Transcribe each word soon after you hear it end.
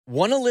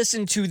Want to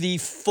listen to the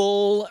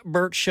full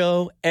Burt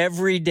Show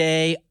every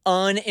day,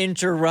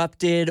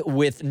 uninterrupted,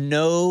 with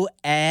no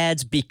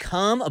ads?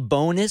 Become a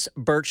bonus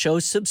Burt Show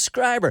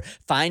subscriber.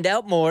 Find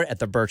out more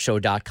at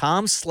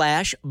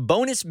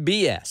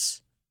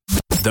theburtshow.com/bonusbs.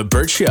 The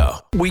Burt Show.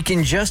 We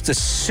can just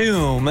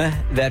assume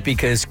that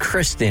because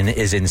Kristen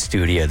is in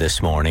studio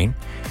this morning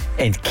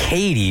and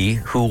Katie,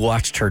 who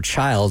watched her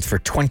child for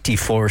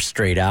 24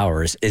 straight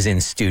hours, is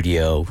in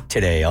studio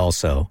today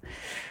also,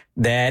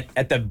 that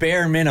at the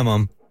bare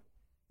minimum,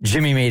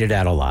 Jimmy made it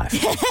out alive.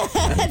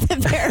 At the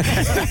bare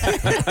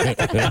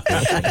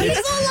He's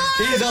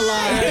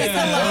alive. He's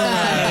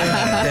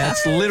alive.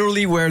 That's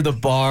literally where the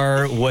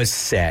bar was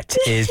set,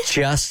 is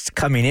just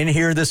coming in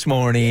here this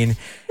morning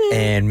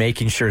and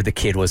making sure the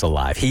kid was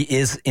alive. He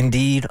is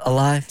indeed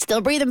alive.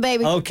 Still breathing,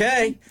 baby.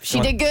 Okay. She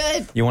did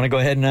good. You want to go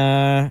ahead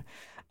and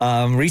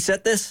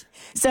reset this?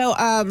 So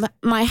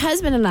my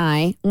husband and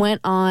I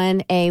went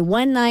on a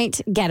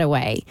one-night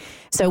getaway.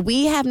 So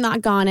we have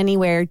not gone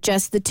anywhere,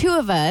 just the two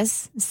of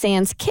us,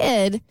 sans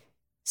kid,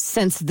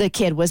 since the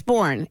kid was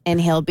born. And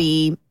he'll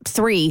be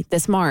 3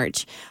 this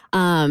March.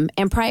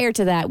 And prior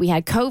to that, we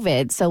had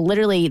COVID. So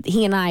literally,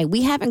 he and I,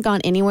 we haven't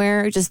gone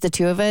anywhere, just the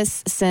two of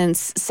us,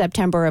 since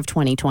September of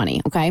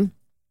 2020, okay?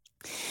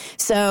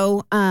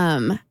 So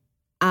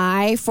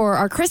for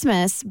our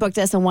Christmas, booked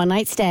us a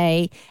one-night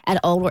stay at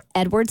Old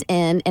Edwards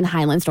Inn in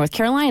Highlands, North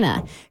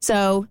Carolina.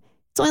 So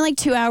it's only like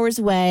 2 hours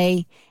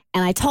away.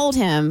 And I told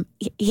him,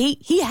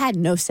 he had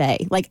no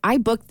say. Like, I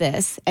booked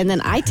this, and then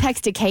I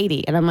texted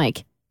Katie, and I'm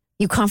like,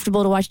 you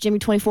comfortable to watch Jimmy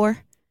 24?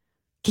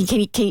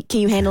 Can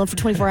you handle it for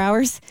 24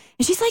 hours?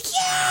 And she's like,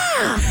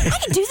 yeah, I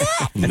can do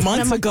that.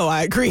 Months ago,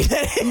 I agreed.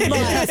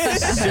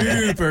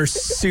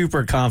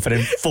 Super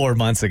confident 4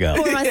 months ago.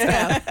 4 months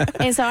ago.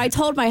 And so I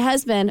told my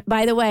husband,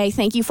 by the way,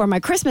 thank you for my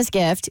Christmas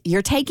gift.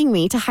 You're taking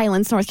me to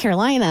Highlands, North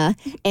Carolina,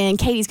 and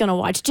Katie's going to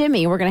watch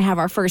Jimmy. We're going to have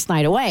our first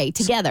night away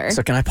together.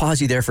 So can I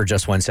pause you there for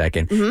just 1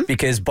 second? Mm-hmm.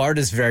 Because Bart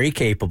is very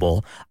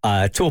capable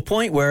to a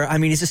point where, I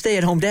mean, he's a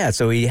stay-at-home dad,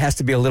 so he has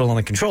to be a little on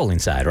the controlling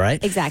side,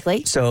 right?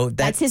 Exactly. So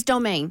that's his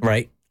domain.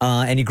 Right.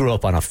 And he grew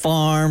up on a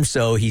farm,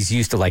 so he's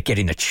used to like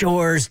getting the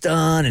chores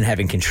done and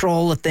having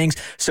control of things.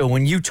 So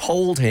when you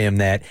told him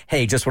that,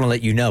 hey, just want to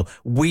let you know,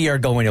 we are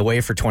going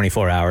away for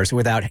 24 hours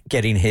without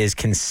getting his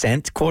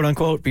consent, quote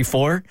unquote,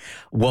 before,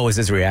 what was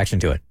his reaction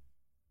to it?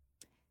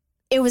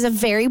 It was a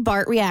very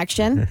Bart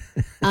reaction,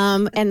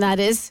 and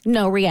that is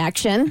no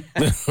reaction.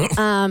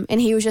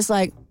 And he was just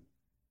like,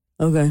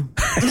 okay.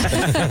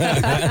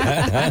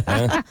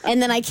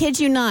 And then I kid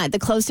you not, the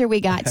closer we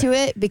got to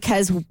it,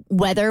 because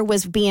weather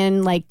was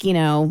being like,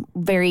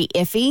 very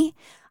iffy.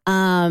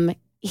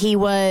 He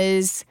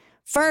was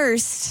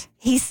first.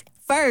 He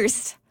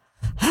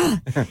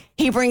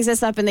brings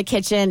us up in the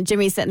kitchen.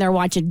 Jimmy's sitting there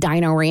watching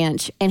Dino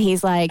Ranch. And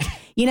he's like,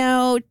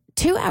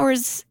 2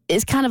 hours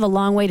is kind of a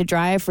long way to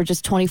drive for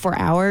just 24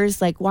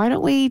 hours. Like, why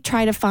don't we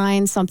try to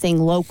find something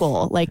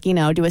local? Like, do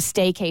a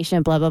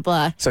staycation, blah, blah,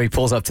 blah. So he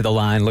pulls up to the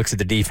line, looks at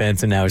the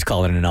defense, and now he's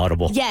calling an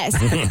audible. Yes.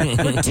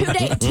 We're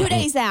 2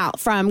 days out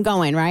from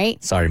going, right?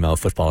 Sorry, Mo,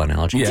 football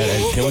analogy.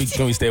 Yeah,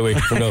 can we stay away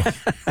from no?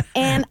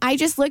 And I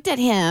just looked at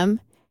him,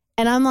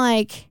 and I'm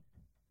like,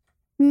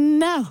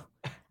 no.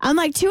 I'm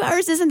like, 2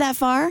 hours isn't that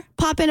far.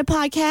 Pop in a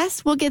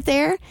podcast. We'll get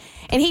there.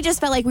 And he just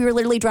felt like we were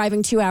literally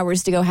driving 2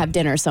 hours to go have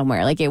dinner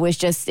somewhere. Like, it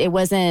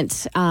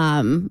wasn't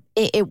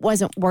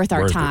worth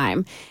our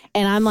time.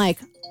 And I'm like,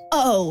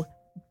 oh,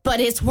 but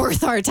it's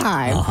worth our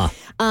time. Uh-huh.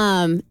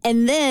 And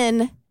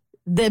then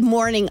the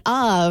morning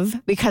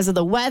of, because of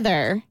the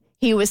weather,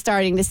 he was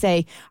starting to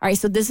say, all right,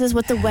 so this is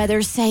what the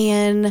weather's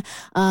saying.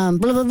 Blah,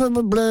 blah, blah,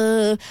 blah,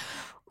 blah.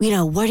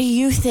 What do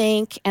you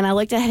think? And I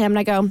looked at him and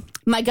I go,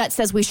 my gut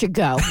says we should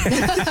go.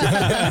 And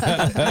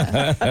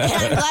I'm glad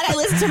I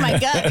listened to my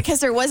gut, because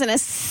there wasn't a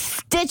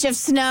stitch of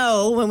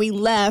snow when we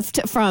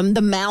left from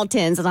the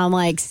mountains. And I'm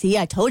like, see,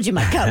 I told you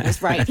my gut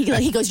was right.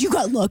 He goes, you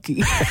got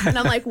lucky. And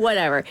I'm like,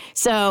 whatever.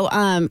 So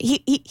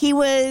he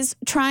was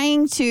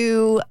trying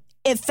to,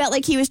 it felt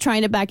like he was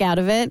trying to back out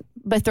of it,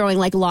 but throwing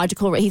like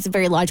he's a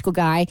very logical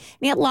guy. And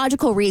he had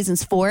logical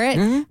reasons for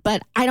it,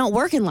 but I don't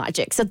work in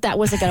logic, so that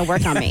wasn't going to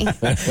work on me.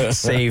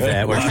 Save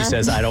that where she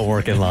says, I don't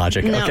work in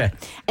logic. No. Okay.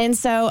 And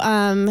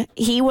so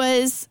he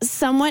was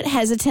somewhat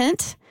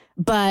hesitant,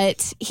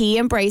 but he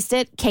embraced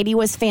it. Katie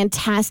was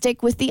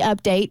fantastic with the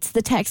updates,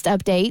 the text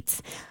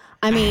updates.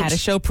 I mean, I had to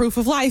show proof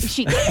of life.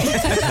 She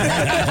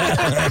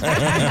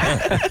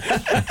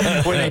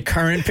Were they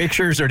current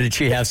pictures, or did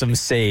she have some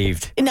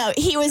saved? No,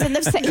 he was in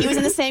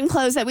the same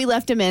clothes that we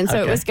left him in, so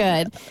Okay. It was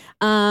good.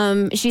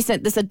 She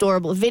sent this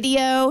adorable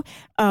video.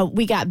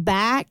 We got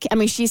back. I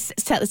mean, she's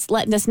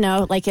letting us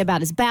know like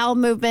about his bowel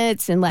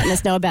movements and letting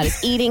us know about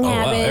his eating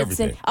habits.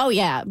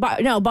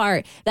 everything.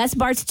 Bart. That's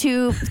Bart's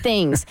 2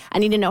 things. I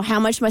need to know how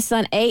much my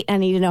son ate. I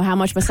need to know how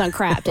much my son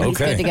crapped, and he's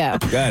good to go.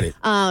 Got it.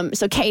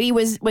 So Katie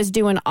was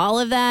doing all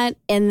of that,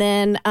 and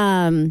then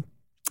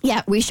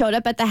Yeah, we showed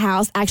up at the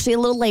house actually a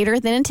little later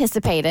than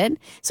anticipated.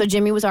 So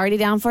Jimmy was already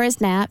down for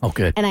his nap. Oh,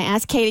 good. And I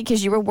asked Katie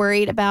because you were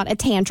worried about a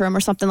tantrum or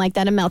something like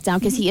that, a meltdown,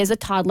 because he is a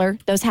toddler.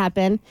 Those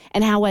happen.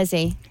 And how was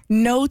he?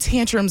 No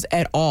tantrums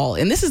at all.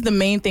 And this is the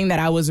main thing that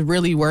I was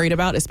really worried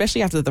about,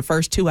 especially after the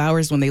first 2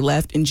 hours when they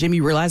left and Jimmy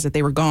realized that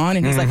they were gone.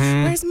 And he's like,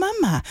 where's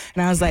Mama?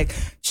 And I was like,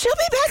 she'll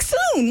be back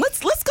soon.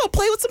 Let's go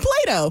play with some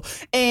Play-Doh.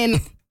 And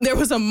there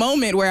was a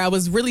moment where I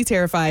was really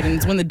terrified, and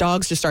it's when the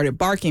dogs just started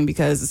barking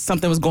because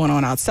something was going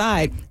on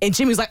outside. And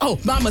Jimmy was like, oh,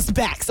 Mama's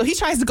back. So he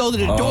tries to go to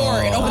the door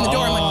and open the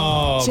door. I'm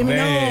like, Jimmy,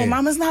 no,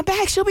 Mama's not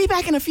back. She'll be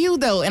back in a few,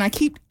 though. And I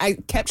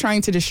kept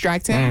trying to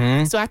distract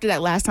him. So after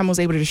that last time, I was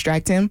able to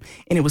distract him,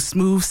 and it was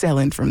smooth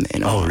sailing from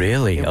then on. Oh,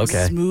 really? It was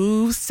Okay.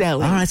 smooth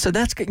sailing. All right, so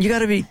that's good.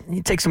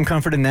 You take some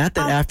comfort in that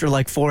after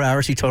like 4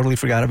 hours, he totally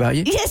forgot about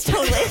you. Yes,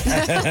 totally.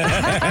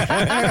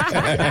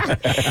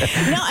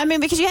 No, I mean,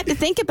 because you have to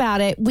think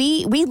about it.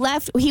 We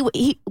left.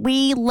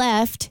 We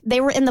left.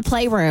 They were in the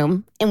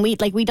playroom, and we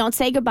don't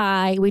say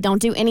goodbye. We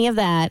don't do any of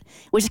that,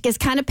 which is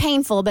kind of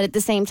painful. But at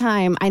the same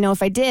time, I know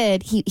if I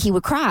did, he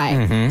would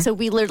cry. So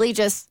we literally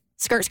just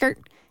skirt.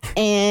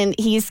 And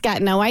he's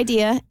got no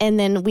idea. And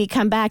then we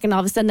come back, and all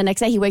of a sudden the next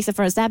day he wakes up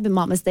from his nap and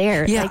Mama's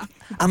there. Yeah,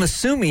 I'm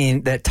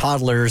assuming that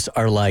toddlers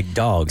are like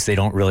dogs. They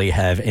don't really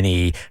have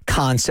any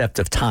concept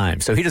of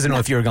time. So he doesn't know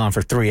if you were gone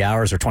for 3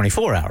 hours or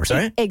 24 hours,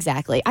 right?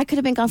 Exactly. I could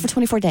have been gone for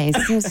 24 days.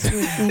 He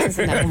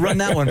doesn't know. Run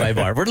that one by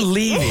Barb. We're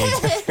leaving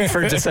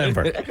for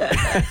December.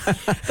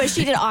 But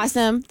she did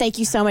awesome. Thank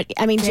you so much.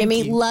 I mean,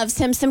 Jimmy loves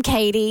him some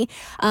Katie.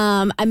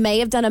 I may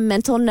have done a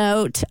mental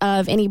note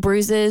of any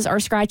bruises or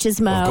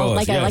scratches, Mo,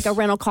 course, like a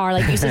rental car,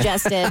 like you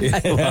suggested.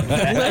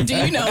 Well, do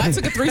you know, I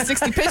took a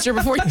 360 picture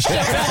before you showed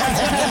up.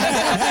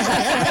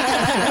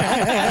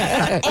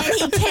 And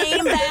he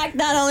came back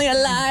not only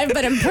alive,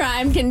 but in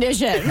prime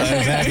condition.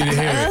 Happy to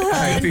hear it. All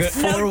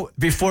right,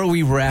 before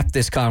we wrap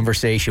this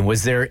conversation,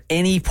 was there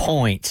any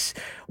points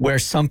where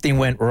something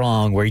went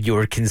wrong, where you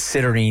were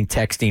considering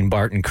texting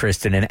Bart and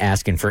Kristen and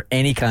asking for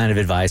any kind of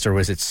advice, or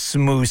was it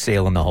smooth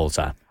sailing the whole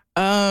time?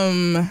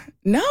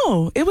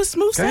 No, it was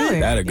smooth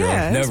sailing. That a girl.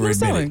 Yeah, Never it was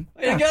smooth admit sailing.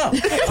 There you go.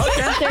 Okay.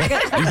 There you go.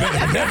 You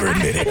better never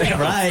admit it.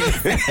 Right.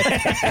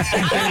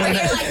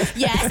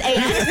 Yes,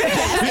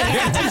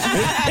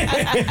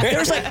 and There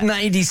was like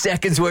 90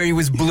 seconds where he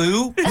was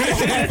blue.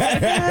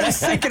 I was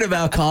thinking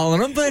about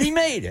calling him, but he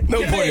made it.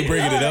 No point in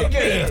bringing it up.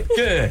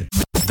 Good.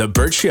 The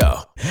Burt Show.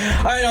 All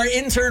right, our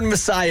intern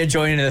Messiah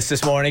joining us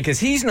this morning because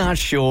he's not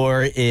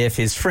sure if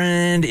his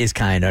friend is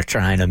kind of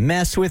trying to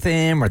mess with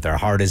him or their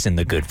heart is in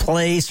the good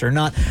place or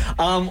not.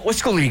 What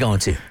school are you going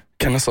to?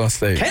 Kennesaw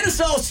State.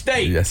 Kennesaw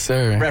State. Yes,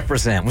 sir.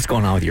 Represent. What's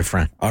going on with your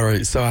friend? All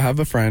right, so I have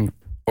a friend,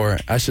 or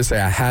I should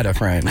say I had a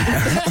friend,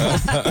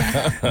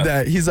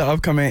 that he's an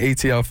upcoming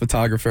ATL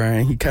photographer,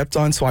 and he kept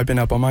on swiping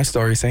up on my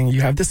story saying,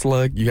 you have this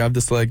look, you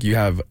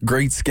have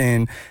great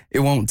skin.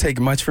 It won't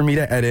take much for me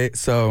to edit,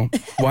 so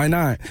why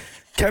not?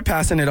 Kept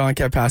passing it on.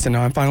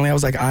 Finally, I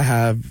was like, I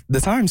have the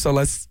time, so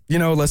let's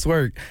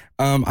work.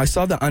 I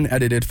saw the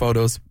unedited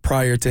photos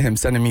prior to him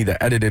sending me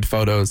the edited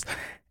photos,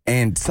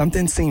 and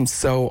something seemed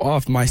so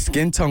off. My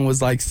skin tone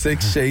was like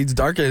 6 shades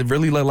darker. It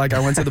really looked like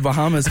I went to the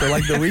Bahamas for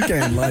like the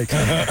weekend.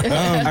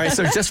 All right,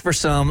 so just for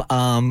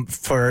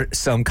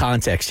some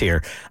context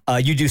here,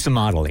 you do some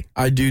modeling.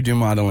 I do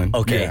modeling.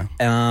 Okay.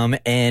 Yeah.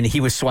 And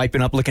he was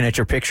swiping up, looking at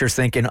your pictures,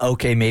 thinking,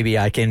 okay, maybe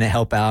I can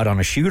help out on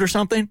a shoot or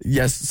something?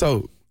 Yes.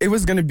 So it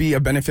was going to be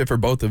a benefit for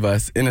both of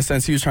us. In a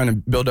sense, he was trying to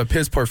build up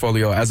his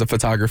portfolio as a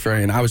photographer,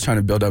 and I was trying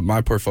to build up my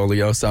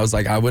portfolio. So I was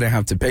like, I wouldn't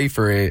have to pay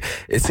for it.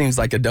 It seems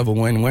like a double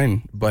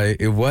win-win, but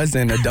it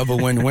wasn't a double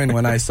win-win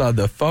when I saw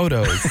the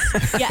photos.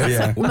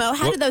 Yeah. Mo,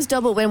 how do those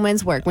double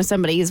win-wins work when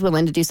somebody is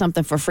willing to do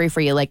something for free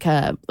for you, like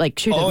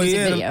shoot a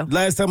music video?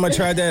 Last time I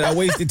tried that, I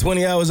wasted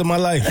 20 hours of my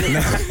life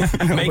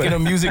making a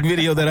music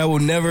video that I will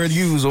never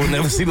use or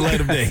never see the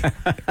light of day.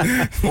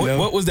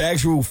 What was the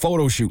actual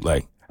photo shoot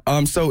like?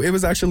 So it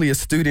was actually a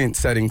student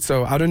setting.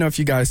 So I don't know if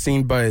you guys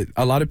seen, but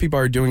a lot of people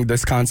are doing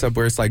this concept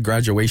where it's like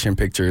graduation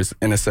pictures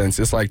in a sense.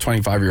 It's like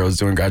 25-year-olds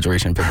doing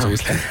graduation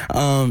pictures. Okay.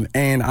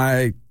 And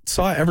I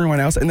saw everyone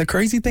else. And the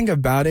crazy thing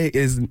about it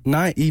is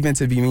not even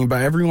to be mean,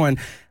 but everyone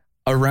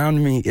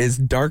around me is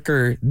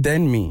darker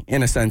than me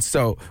in a sense.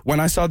 So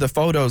when I saw the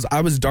photos, I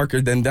was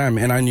darker than them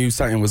and I knew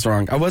something was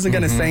wrong. I wasn't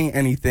going to say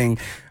anything,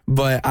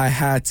 but I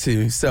had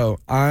to. So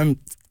I'm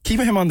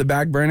keeping him on the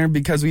back burner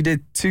because we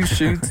did 2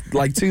 shoots,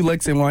 like 2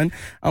 looks in one.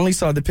 I only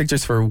saw the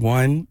pictures for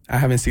one. I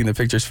haven't seen the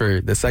pictures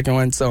for the second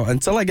one. So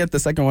until I get the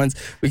second ones,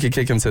 we could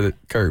kick him to the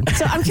curb.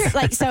 So I'm curious,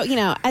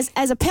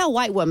 as a pale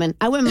white woman,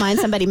 I wouldn't mind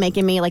somebody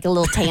making me like a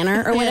little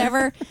tanner or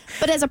whatever.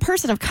 But as a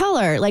person of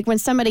color, like when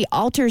somebody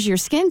alters your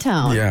skin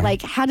tone,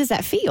 like how does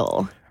that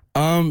feel?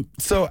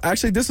 So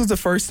actually this was the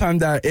first time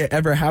that it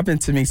ever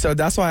happened to me. So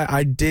that's why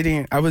I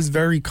was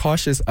very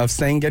cautious of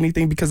saying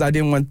anything because I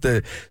didn't want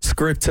the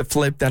script to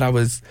flip that I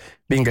was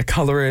being a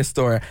colorist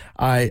or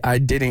I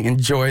didn't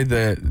enjoy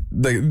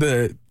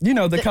the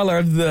color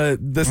of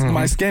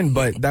my skin,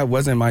 but that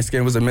wasn't my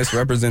skin. It was a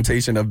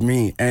misrepresentation of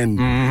me and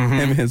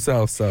him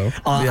himself. So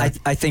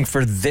I think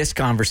for this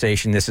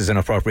conversation, this is an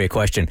appropriate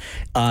question.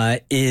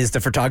 Is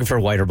the photographer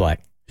white or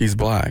black? He's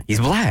black.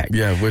 He's black.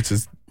 Yeah, which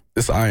is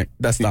that's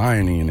the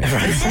irony in it.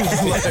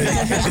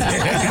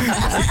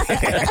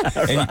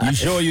 And you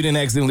sure you didn't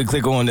accidentally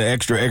click on the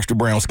extra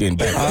brown skin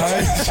back? It's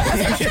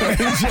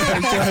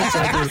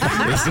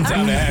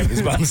sometimes that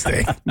happens by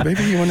mistake.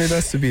 Maybe he wanted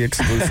us to be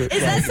exclusive.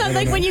 Is that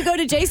something when you go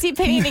to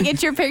JCPenney to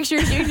get your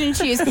pictures, you can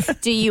choose,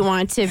 do you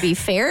want to be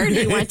fair? Do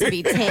you want to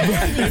be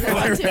tan? Do you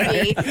want to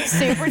be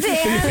super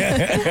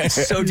tan?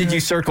 So did you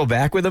circle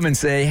back with him and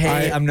say,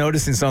 hey, I'm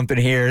noticing something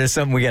here. There's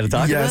something we got to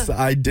talk about? Yes,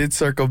 I did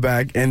circle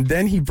back. And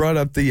then he brought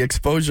up the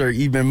exposure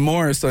even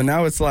more. So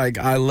now it's like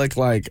I look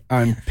like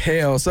I'm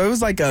pale. So it was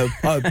like a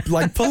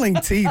like pulling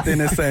teeth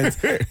in a sense.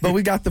 But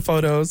we got the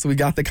photos. We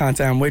got the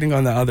content. I'm waiting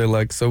on the other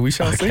look. So we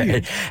shall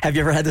see. Have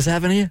you ever had this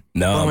happen to you?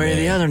 No, one way or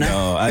the other?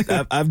 No,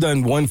 I've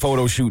done one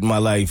photo shoot in my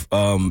life,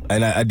 and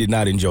I did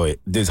not enjoy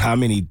it. There's how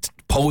many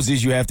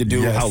poses you have to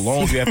do, how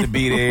long you have to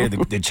be there,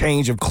 the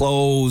change of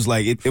clothes.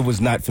 Like it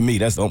was not for me.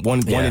 That's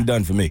one and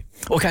done for me.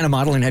 What kind of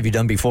modeling have you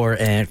done before?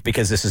 And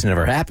because this has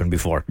never happened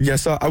before. Yeah,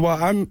 so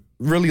I'm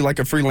really like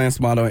a freelance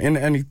model,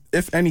 and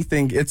if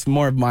anything, it's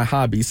more of my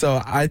hobby.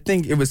 So I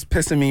think it was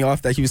pissing me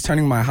off that he was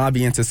turning my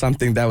hobby into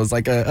something that was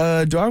like,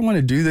 do I want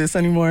to do this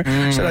anymore?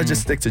 Should I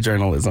just stick to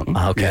journalism?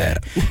 Okay.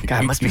 Yeah.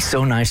 God, it must be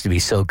so nice to be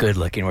so good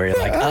looking where you're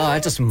like, I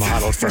just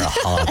modeled for a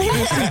hobby.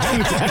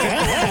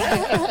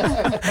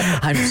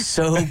 I'm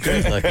so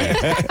good looking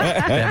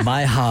that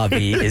my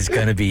hobby is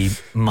going to be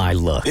my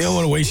looks. You don't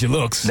want to waste your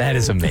looks. That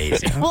is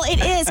amazing. Well,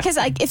 it is because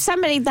like if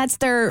somebody that's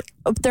their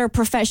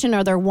profession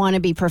or their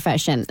wannabe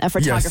profession, a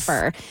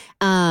photographer,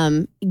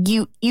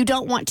 you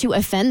don't want to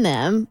offend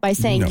them by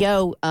saying,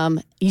 "Yo,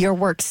 your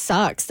work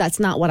sucks." That's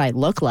not what I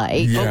look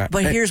like. Yeah.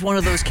 But here's one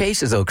of those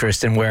cases, though,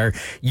 Kristen, where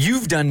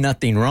you've done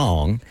nothing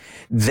wrong.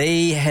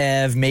 They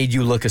have made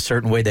you look a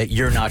certain way that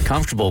you're not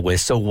comfortable with.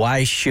 So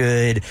why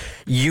should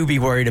you be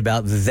worried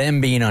about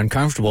them being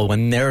uncomfortable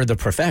when they're the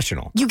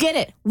professional? You get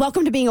it.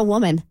 Welcome to being a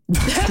woman. Am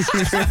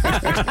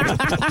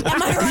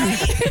I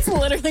right? It's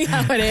literally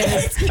how it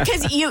is.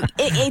 Because you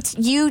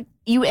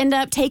end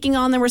up taking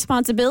on the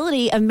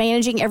responsibility of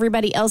managing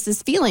everybody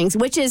else's feelings,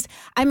 which is,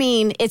 I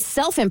mean, it's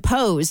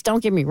self-imposed.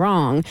 Don't get me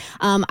wrong.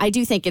 I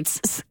do think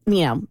it's,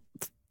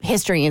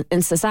 history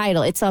and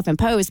societal, it's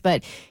self-imposed,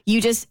 but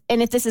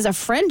and if this is a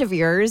friend of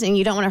yours and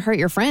you don't want to hurt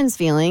your friend's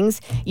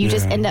feelings, you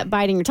just end up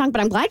biting your tongue. But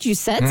I'm glad you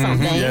said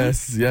something.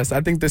 Yes. I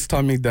think this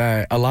taught me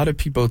that a lot of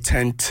people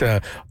tend to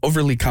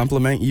overly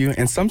compliment you,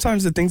 and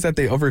sometimes the things that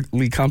they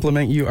overly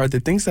compliment you are the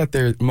things that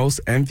they're most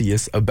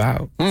envious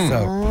about. Okay.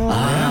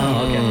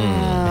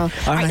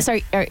 All right.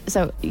 Sorry.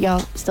 So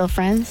y'all still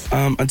friends?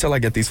 Until I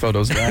get these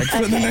photos back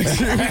for the next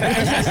year.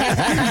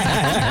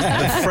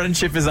 The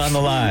friendship is on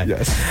the line.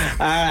 Yes.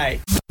 All right.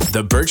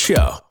 The Burt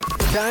Show.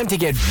 Time to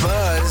get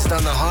buzzed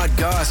on the hot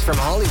goss from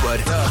Hollywood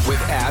with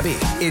Abby.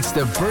 It's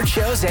The Burt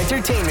Show's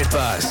entertainment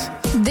buzz.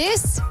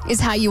 This is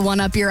how you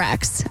one-up your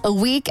ex. A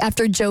week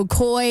after Joe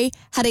Coy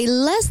had a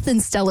less than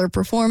stellar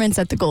performance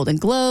at the Golden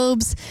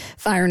Globes,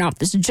 firing off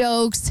his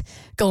jokes,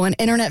 going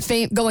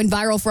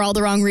viral for all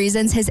the wrong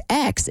reasons, his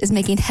ex is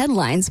making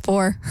headlines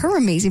for her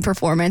amazing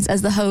performance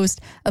as the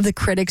host of the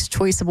Critics'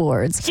 Choice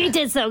Awards. She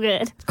did so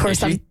good.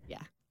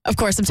 Of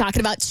course, I'm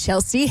talking about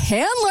Chelsea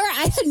Handler.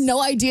 I had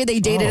no idea they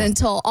dated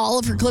until all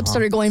of her clips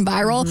started going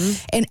viral.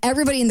 And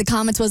everybody in the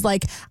comments was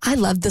like, I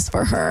love this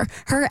for her.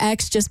 Her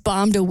ex just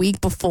bombed a week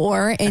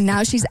before, and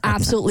now she's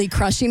absolutely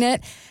crushing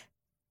it.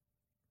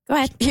 Go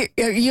ahead.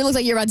 You look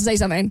like you're about to say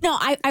something. No,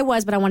 I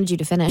was, but I wanted you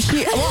to finish.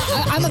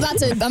 I'm about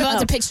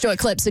to pitch to a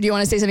clip. So do you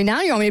want to say something now,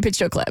 or you want me to pitch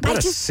to a clip? What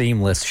a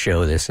seamless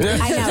show this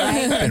is. I know,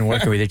 right? Been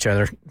working with each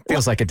other.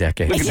 Feels like a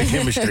decade. Look at the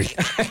chemistry.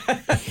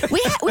 We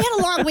had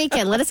a long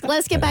weekend. Let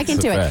us get back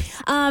into it.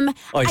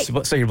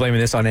 So you're blaming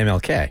this on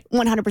MLK?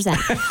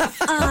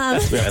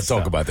 100%. Let's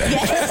talk about that.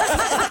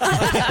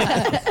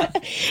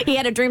 He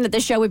had a dream that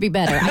this show would be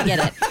better. I get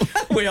it.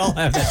 We all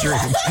have that dream.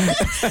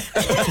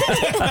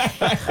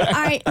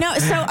 All right. No,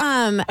 so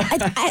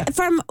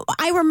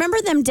I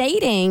remember them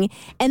dating,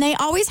 and they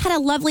always had a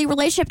lovely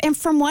relationship. And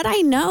from what I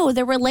know,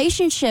 the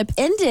relationship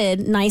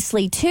ended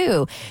nicely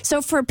too.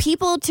 So for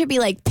people to be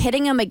like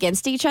pitting them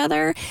against each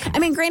other, I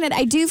mean, granted,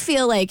 I do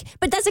feel like,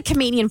 but that's a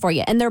comedian for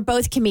you, and they're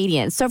both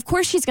comedians. So of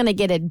course she's going to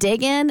get a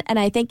dig in, and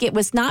I think it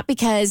was not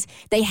because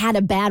they had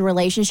a bad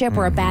relationship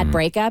or a bad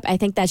breakup. I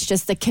think that's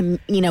just the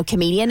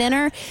comedian in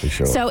her. For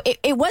sure. So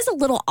it was a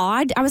little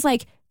odd. I was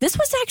like, this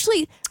was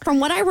actually, from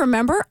what I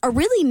remember, a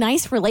really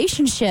nice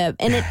relationship,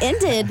 and it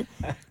ended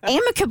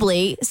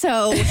amicably.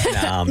 So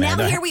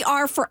now here we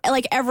are for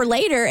like ever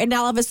later, and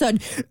now all of a sudden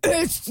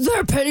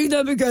they're pitting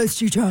them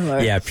against each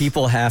other. Yeah,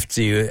 people have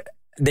to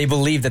they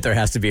believe that there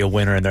has to be a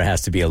winner and there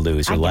has to be a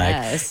loser.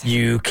 guess.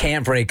 You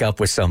can't break up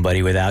with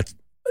somebody without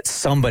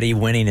somebody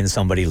winning and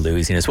somebody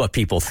losing. It's what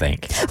people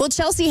think. Well,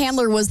 Chelsea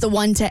Handler was the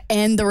one to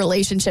end the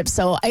relationship.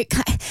 So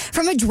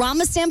from a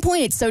drama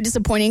standpoint, it's so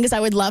disappointing because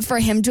I would love for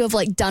him to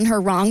have done her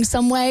wrong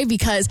some way,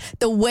 because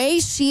the way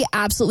she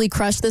absolutely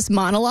crushed this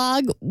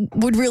monologue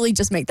would really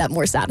just make that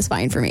more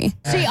satisfying for me.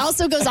 She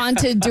also goes on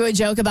to do a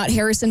joke about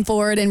Harrison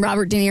Ford and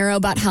Robert De Niro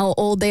about how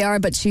old they are,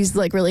 but she's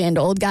really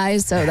into old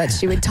guys, so that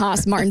she would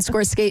toss Martin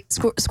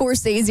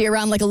Scorsese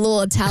around like a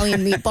little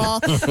Italian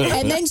meatball.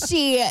 And then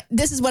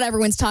this is what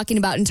everyone's talking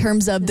about in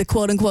terms of the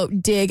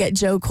quote-unquote dig at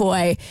Joe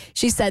Coy.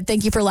 She said,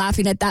 "Thank you for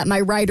laughing at that.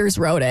 My writers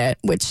wrote it,"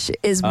 which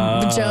is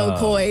Joe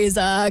Coy's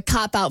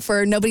cop-out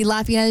for nobody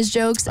laughing at his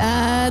jokes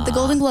at the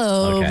Golden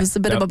Globes. Okay. It's a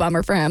bit of a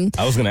bummer for him.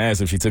 I was going to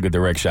ask if she took a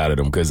direct shot at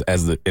him, because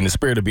in the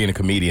spirit of being a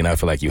comedian, I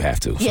feel like you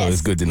have to. So Yes.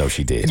 it's good to know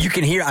she did. You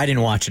can hear, I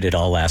didn't watch it at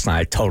all last night.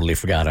 I totally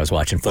forgot I was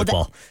watching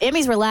football. The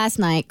Emmys were last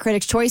night.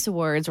 Critics' Choice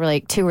Awards were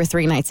 2 or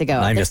 3 nights ago.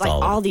 I There's missed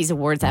all of them. these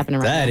awards happening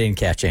right I now. didn't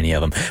catch any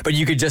of them. But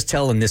you could just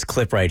tell in this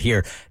clip right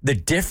here, the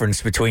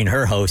difference between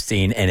her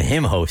hosting and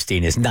him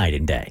hosting is night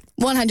and day.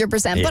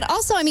 100%. Yeah. But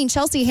also,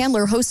 Chelsea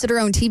Handler hosted her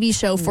own TV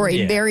show for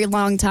a very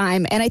long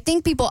time. And I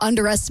think people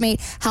underestimate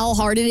how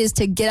hard it is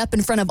to get up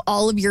in front of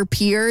all of your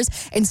peers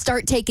and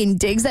start taking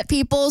digs at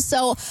people.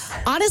 So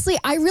honestly,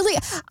 I don't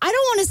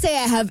want to say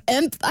I have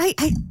I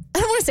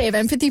don't want to say I have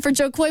empathy for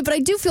Joe Coy, but I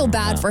do feel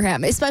bad for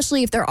him,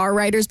 especially if there are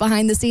writers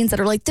behind the scenes that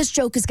are like, this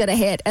joke is going to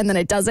hit, and then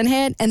it doesn't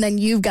hit, and then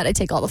you've got to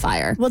take all the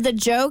fire. Well, the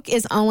joke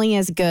is only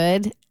as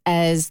good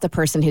as the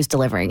person who's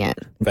delivering it.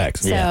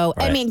 Facts. So,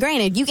 right.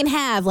 granted, you can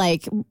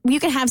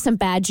have some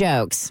bad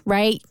jokes,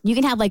 right? You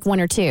can have 1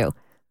 or 2.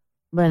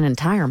 But an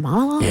entire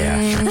monologue?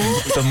 Yeah.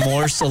 The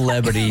more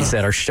celebrities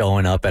that are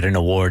showing up at an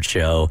award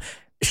show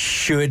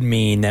should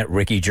mean that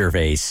Ricky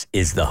Gervais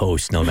is the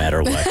host no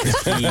matter what.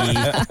 'Cause he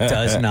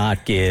does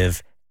not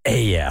give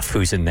AF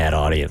who's in that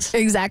audience.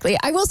 Exactly.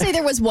 I will say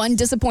there was one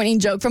disappointing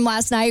joke from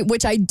last night,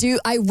 which I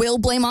will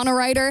blame on a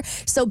writer.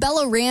 So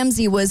Bella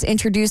Ramsey was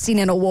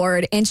introducing an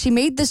award, and she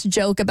made this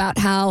joke about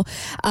how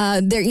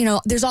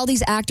there's all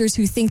these actors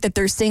who think that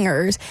they're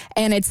singers,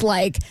 and it's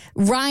like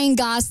Ryan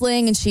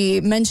Gosling, and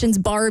she mentions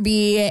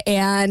Barbie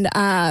and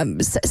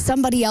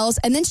somebody else,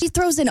 and then she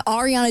throws in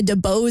Ariana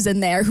DeBose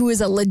in there, who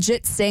is a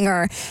legit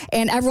singer,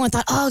 and everyone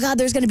thought, oh God,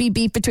 there's going to be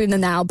beef between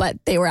them now, but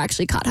they were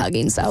actually caught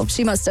hugging, so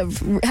she must have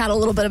had a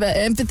little bit of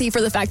empathy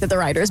for the fact that the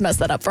writers messed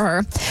that up for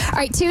her. All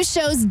right, 2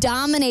 shows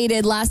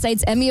dominated last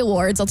night's Emmy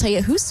Awards. I'll tell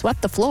you who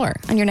swept the floor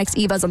on your next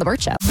eBuzz on The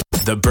Burt Show.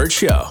 The Burt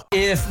Show.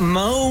 If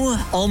Mo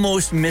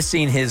almost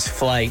missing his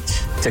flight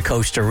to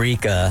Costa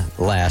Rica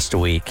last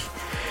week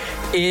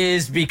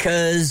is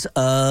because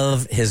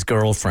of his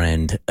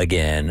girlfriend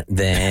again,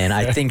 then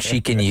I think she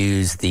can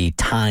use the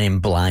time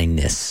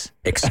blindness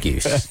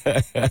excuse.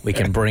 We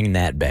can bring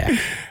that back.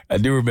 I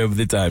do remember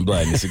the time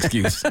blindness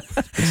excuse.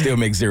 It still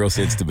makes zero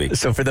sense to me.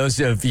 So for those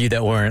of you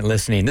that weren't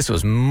listening, this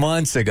was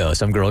months ago.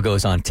 Some girl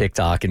goes on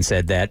TikTok and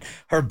said that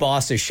her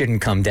bosses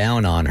shouldn't come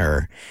down on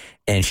her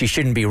and she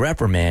shouldn't be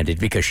reprimanded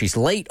because she's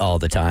late all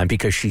the time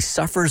because she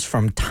suffers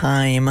from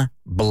time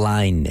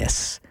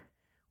blindness,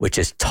 which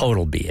is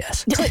total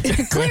BS.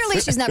 Clearly,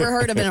 she's never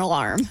heard of an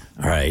alarm.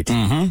 All right.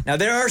 Now,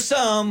 there are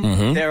some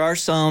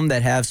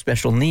that have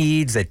special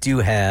needs that do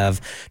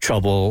have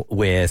trouble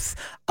with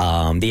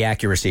the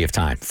accuracy of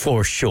time,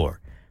 for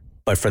sure.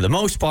 But for the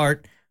most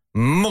part,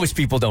 most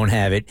people don't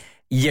have it.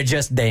 You're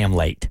just damn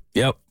late.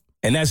 Yep.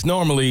 And that's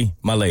normally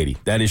my lady.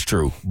 That is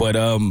true. But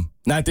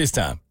not this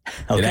time.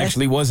 It Okay.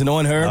 actually wasn't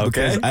on her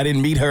because Okay. I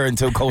didn't meet her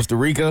until Costa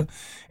Rica.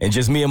 And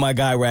just me and my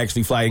guy were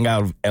actually flying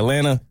out of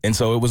Atlanta. And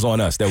so it was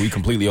on us that we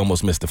completely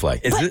almost missed the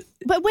flight.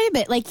 But wait a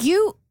bit.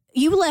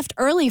 You left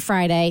early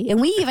Friday, and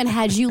we even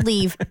had you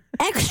leave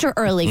extra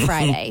early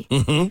Friday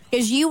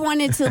because you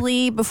wanted to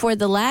leave before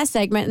the last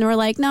segment, and we're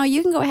like, no,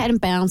 you can go ahead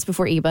and bounce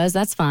before eBuzz.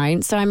 That's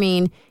fine. So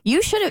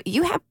you should have.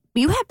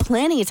 You had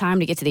plenty of time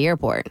to get to the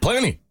airport.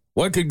 Plenty.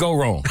 What could go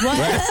wrong?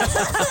 Right?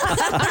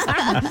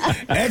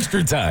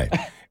 Extra time.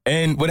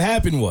 And what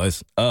had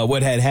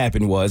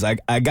happened was,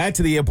 I got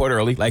to the airport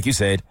early, like you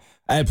said.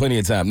 I had plenty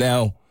of time.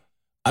 Now,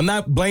 I'm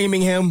not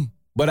blaming him,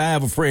 but I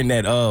have a friend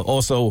that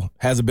also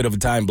has a bit of a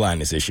time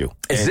blindness issue.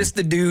 Is this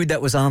the dude that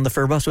was on the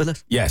fur bus with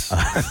us? Yes.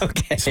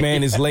 Okay. This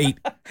man is late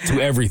to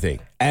everything.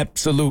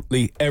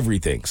 Absolutely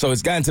everything. So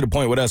it's gotten to the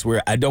point with us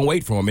where I don't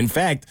wait for him. In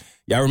fact,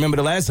 y'all remember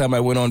the last time I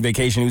went on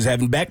vacation, he was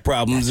having back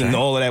problems and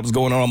all of that was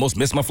going on. I almost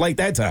missed my flight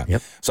that time.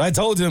 Yep. So I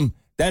told him,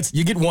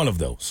 you get one of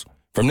those.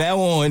 From now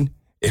on,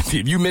 if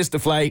you miss the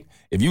flight,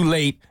 if you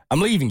late,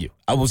 I'm leaving you.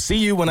 I will see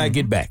you when I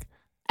get back.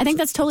 I think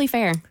that's totally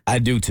fair. I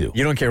do too.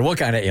 You don't care what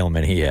kind of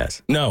ailment he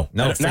has. No,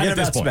 No, not forget at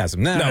this about point.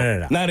 spasm.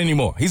 No. Not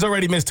anymore. He's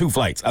already missed 2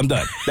 flights. I'm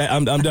done.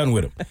 I'm done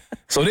with him.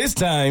 So this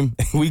time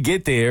we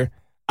get there.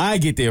 I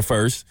get there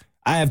first.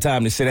 I have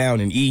time to sit down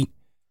and eat,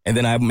 and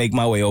then I make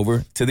my way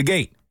over to the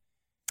gate.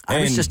 I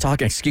was just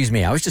talking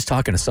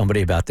to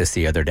somebody about this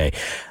the other day.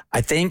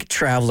 I think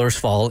travelers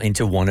fall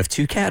into one of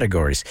two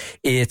categories.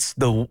 It's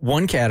the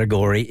one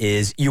category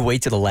is you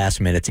wait to the last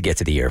minute to get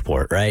to the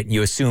airport, right?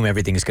 You assume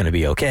everything's going to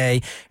be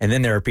okay. And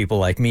then there are people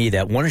like me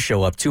that want to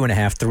show up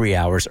 2.5, 3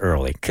 hours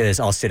early because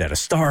I'll sit at a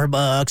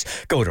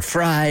Starbucks, go to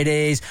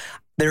Fridays.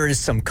 There is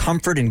some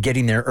comfort in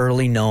getting there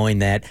early, knowing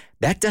that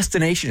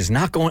destination is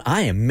not going.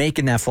 I am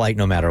making that flight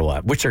no matter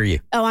what. Which are you?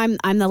 Oh,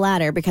 I'm the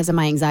latter because of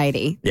my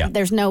anxiety. Yeah.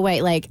 There's no way.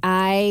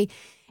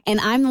 And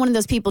I'm one of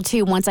those people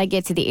too. Once I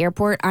get to the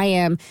airport,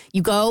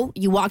 you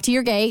walk to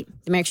your gate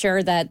to make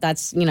sure that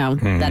that's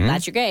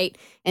that's your gate.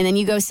 And then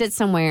you go sit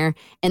somewhere.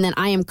 And then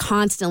I am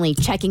constantly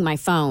checking my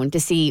phone to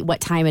see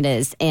what time it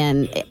is.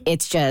 And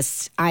it's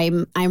just,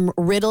 I'm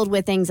riddled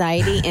with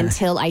anxiety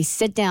until I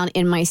sit down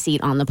in my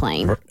seat on the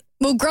plane.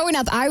 Well, growing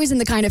up, I was in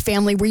the kind of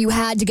family where you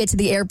had to get to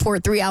the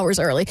airport 3 hours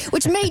early,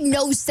 which made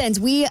no sense.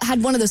 We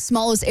had one of the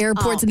smallest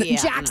airports in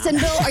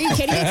Jacksonville. No. Are you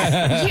kidding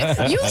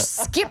me? You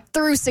skip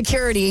through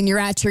security and you're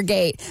at your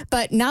gate.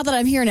 But now that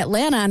I'm here in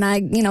Atlanta and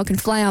I, can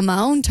fly on my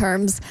own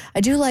terms,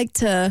 I do like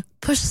to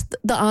push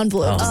the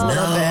envelope just a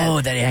little bit. Oh,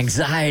 that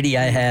anxiety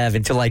I have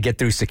until I get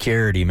through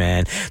security,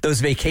 man.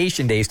 Those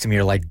vacation days to me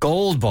are like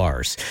gold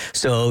bars.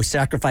 So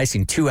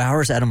sacrificing 2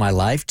 hours out of my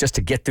life just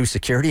to get through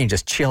security and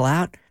just chill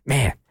out,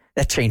 man.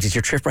 That changes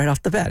your trip right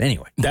off the bat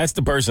anyway. That's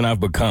the person I've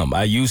become.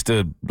 I used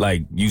to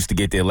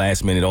get there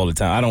last minute all the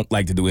time. I don't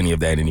like to do any of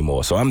that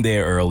anymore. So I'm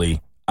there early.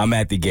 I'm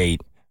at the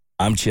gate.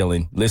 I'm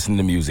chilling, listening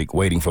to music,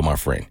 waiting for my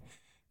friend.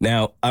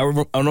 Now, I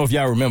don't know if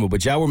y'all remember,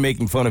 but y'all were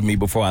making fun of me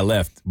before I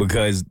left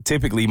because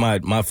typically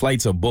my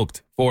flights are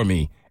booked for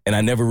me and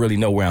I never really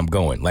know where I'm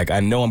going. Like,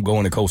 I know I'm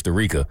going to Costa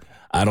Rica.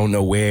 I don't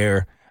know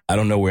where. I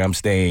don't know where I'm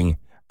staying.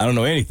 I don't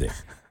know anything.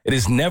 It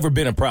has never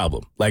been a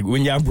problem. Like,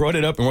 when y'all brought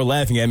it up and were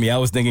laughing at me, I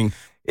was thinking,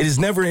 it has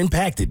never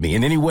impacted me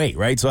in any way,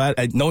 right? So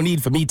I no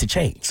need for me to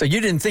change. So you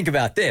didn't think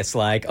about this,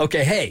 like,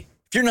 okay, hey,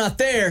 if you're not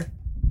there,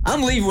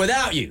 I'm leaving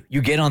without you.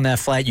 You get on that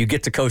flight, you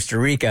get to Costa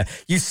Rica,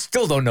 you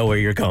still don't know where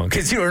you're going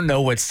because you don't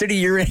know what city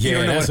you're in. You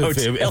don't know what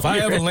hotel if I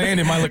ever land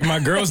and my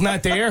girl's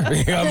not there,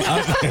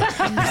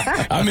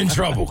 I'm in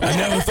trouble. I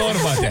never thought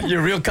about that.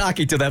 You're real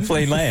cocky till that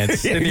plane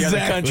lands in the other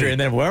country, and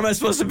then where am I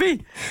supposed to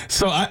be?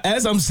 So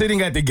as I'm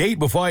sitting at the gate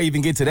before I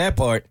even get to that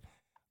part,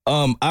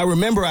 I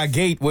remember our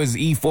gate was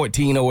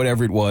E14 or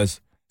whatever it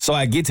was. So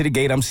I get to the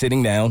gate, I'm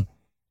sitting down,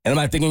 and I'm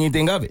not thinking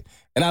anything of it.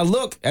 And I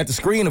look at the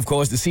screen, of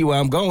course, to see where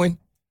I'm going.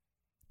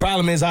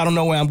 Problem is, I don't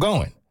know where I'm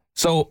going.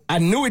 So I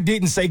knew it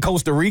didn't say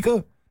Costa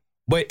Rica,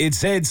 but it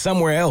said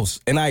somewhere else.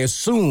 And I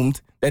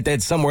assumed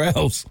that somewhere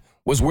else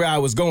was where I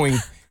was going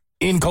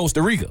in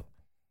Costa Rica.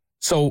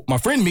 So my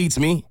friend meets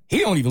me. He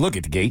don't even look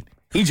at the gate.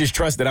 He just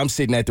trusts that I'm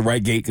sitting at the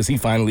right gate because he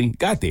finally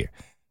got there.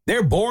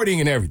 They're boarding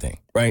and everything,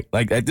 right?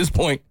 Like, at this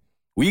point,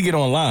 we get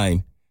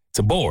online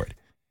to board.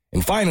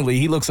 And finally,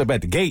 he looks up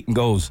at the gate and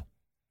goes,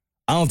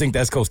 I don't think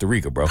that's Costa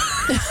Rica, bro.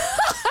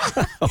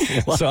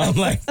 So I'm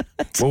like,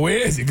 well, where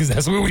is it? Because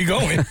that's where we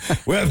going.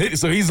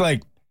 So he's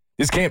like,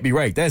 this can't be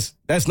right. That's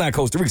not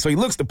Costa Rica. So he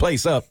looks the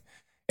place up,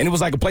 and it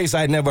was like a place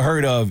I'd never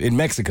heard of in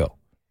Mexico,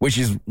 which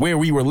is where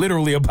we were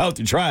literally about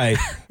to try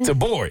to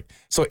board.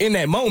 So in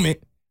that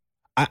moment,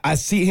 I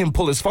see him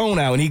pull his phone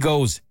out, and he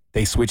goes,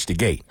 they switched the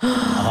gate.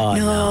 Oh,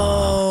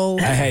 no.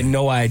 I had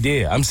no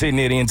idea. I'm sitting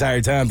there the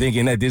entire time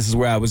thinking that this is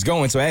where I was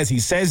going. So as he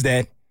says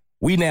that,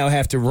 we now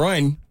have to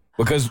run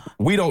because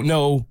we don't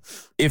know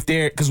if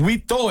because we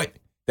thought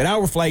that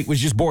our flight was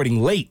just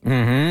boarding late.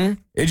 Mm-hmm.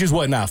 It just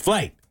wasn't our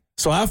flight.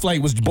 So our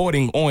flight was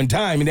boarding on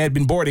time, and had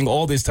been boarding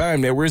all this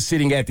time that we're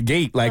sitting at the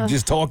gate, like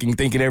just talking,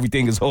 thinking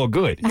everything is all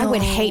good. I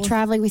would hate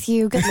traveling with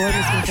you. Good Lord,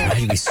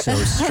 I'd be so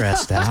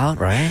stressed out,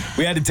 right?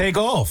 We had to take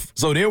off.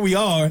 So there we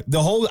are.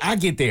 I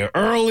get there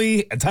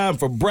early, time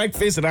for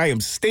breakfast, and I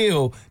am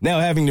still now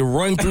having to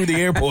run through the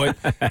airport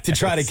to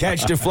try to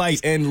catch the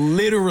flight. And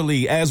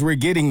literally, as we're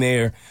getting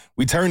there,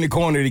 we turn the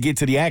corner to get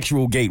to the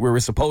actual gate where we're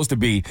supposed to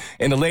be.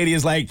 And the lady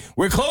is like,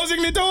 we're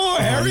closing the door.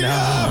 Hurry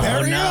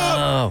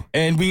up.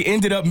 And we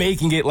ended up making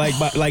it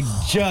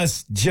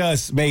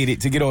just made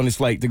it to get on this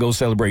flight to go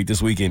celebrate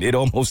this weekend. It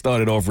almost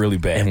started off really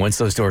bad. And once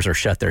those doors are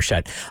shut, they're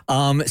shut. So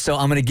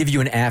I'm going to give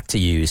you an app to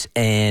use,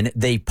 and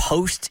they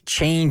post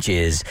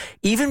changes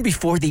even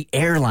before the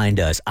airline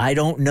does. I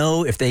don't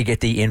know if they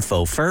get the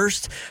info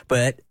first,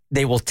 but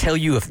they will tell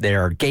you if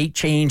there are gate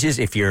changes,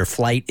 if your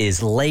flight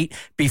is late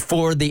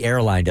before the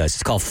airline does.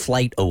 It's called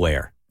Flight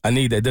Aware. I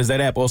need that. Does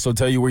that app also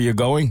tell you where you're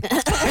going?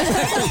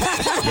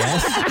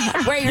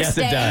 Yes. Where you're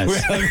staying. It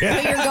does. Who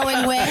you're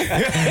going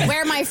with.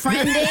 Where my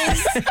friend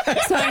is.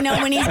 So I know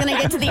when he's going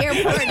to get to the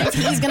airport if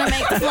he's going to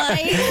make the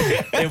flight.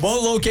 It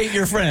won't locate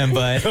your friend,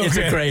 but it's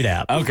a great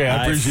app. Okay,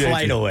 I appreciate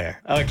Flight you. Aware.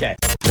 Okay.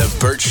 The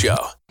Burt Show.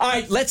 All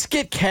right, let's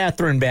get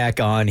Catherine back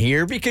on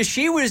here because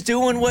she was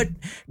doing what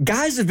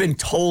guys have been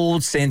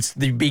told since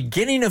the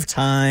beginning of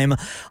time.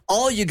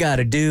 All you got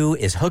to do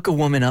is hook a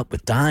woman up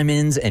with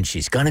diamonds and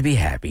she's going to be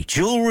happy.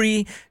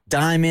 Jewelry,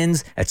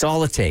 diamonds, that's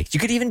all it takes. You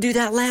could even do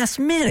that last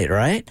minute,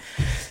 right?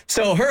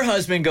 So her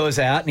husband goes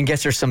out and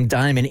gets her some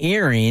diamond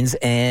earrings,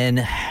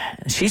 and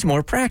she's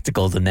more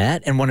practical than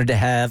that and wanted to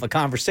have a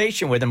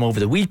conversation with him over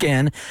the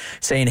weekend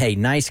saying, hey,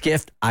 nice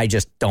gift, I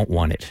just don't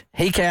want it.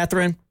 Hey,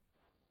 Catherine.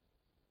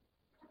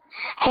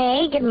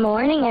 Hey, good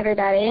morning,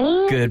 everybody.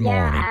 Good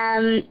morning.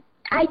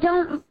 I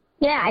don't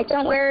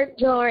wear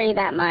jewelry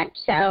that much,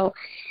 so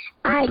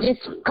I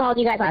just called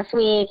you guys last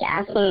week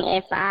asking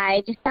if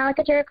I just sound like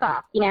a jerk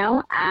off,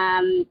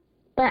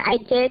 But I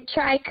did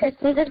try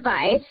Kristen's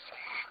advice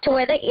to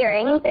wear the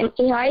earrings and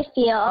see how I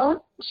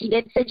feel. She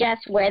did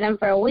suggest wear them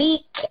for a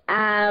week.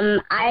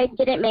 I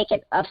didn't make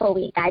it a full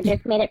week. I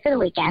just made it for the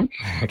weekend.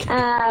 Okay.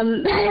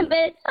 But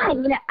it's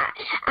fine.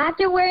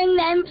 After wearing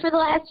them for the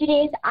last few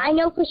days, I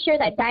know for sure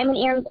that diamond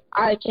earrings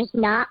are just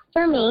not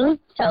for me.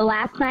 So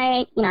last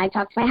night, I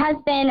talked to my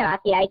husband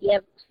about the idea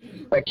of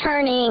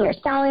returning or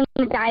selling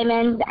the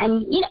diamonds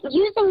and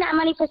using that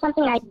money for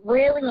something I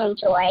really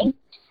enjoy.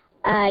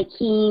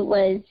 He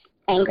was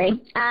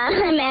angry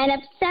and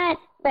upset,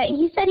 but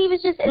he said he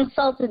was just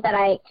insulted that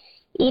I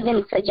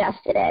even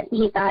suggested it.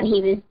 He thought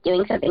he was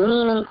doing something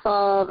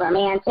meaningful,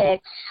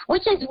 romantic,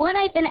 which is what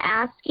I've been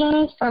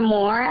asking for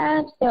more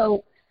of.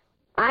 So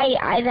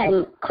I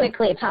then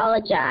quickly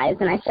apologized,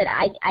 and I said,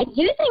 I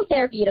do think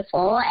they're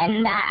beautiful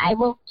and that I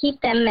will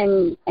keep them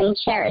and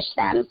cherish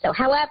them. So,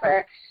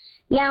 however,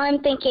 now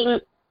I'm thinking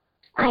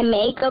I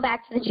may go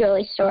back to the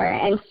jewelry store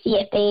and see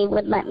if they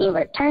would let me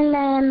return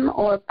them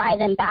or buy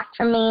them back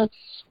from me.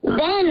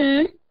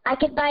 Then I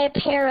could buy a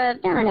pair of,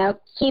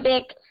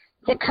 cubic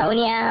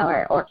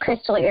zirconia or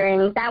crystal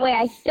earrings. That way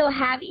I still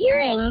have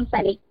earrings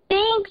that he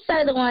thinks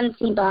are the ones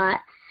he bought,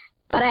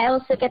 but I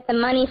also get the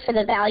money for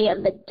the value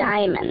of the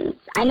diamonds.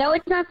 I know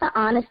it's not the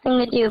honest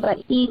thing to do, but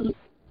he'd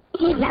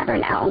never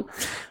know.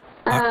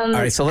 All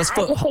right, so let's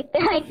I just think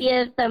the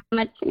idea is so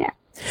much. Yeah.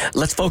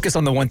 Let's focus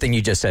on the one thing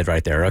you just said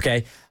right there,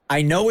 okay?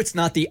 I know it's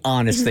not the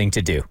honest thing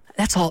to do.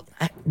 That's all.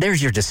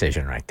 There's your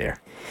decision right there.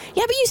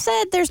 Yeah, but you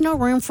said there's no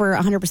room for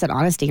 100%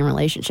 honesty in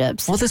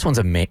relationships. Well, this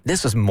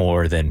was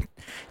more than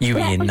you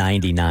being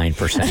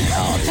 99%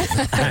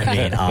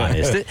 honest.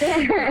 Honest.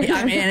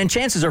 And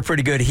chances are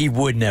pretty good he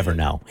would never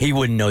know. He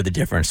wouldn't know the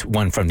difference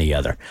one from the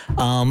other.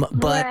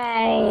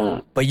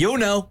 But you'll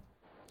know.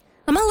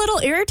 I'm a little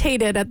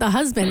irritated at the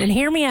husband, and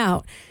hear me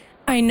out.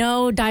 I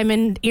know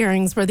diamond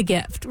earrings were the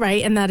gift,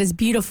 right? And that is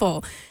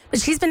beautiful. But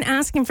she's been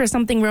asking for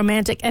something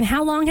romantic. And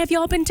how long have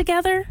y'all been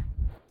together?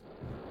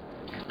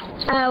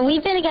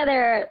 We've been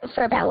together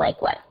for about,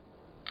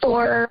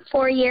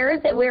 4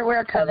 years. We're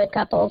a COVID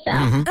couple, so.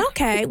 Mm-hmm.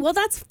 Okay. Well,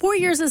 that's 4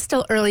 years is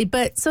still early.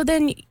 But so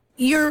then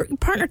your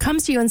partner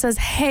comes to you and says,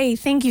 hey,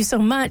 thank you so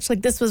much.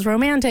 This was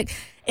romantic.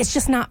 It's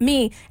just not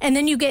me. And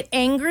then you get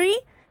angry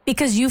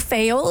because you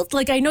failed.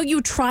 I know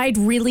you tried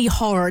really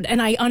hard,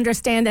 and I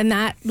understand, and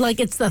that,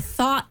 it's the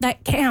thought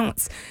that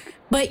counts.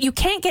 But you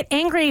can't get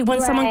angry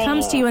when someone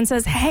comes to you and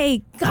says,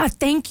 hey, God,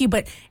 thank you,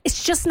 but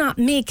it's just not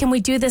me. Can we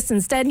do this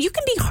instead? And you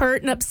can be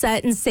hurt and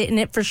upset and sit in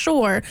it for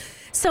sure.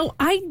 So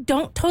I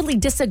don't totally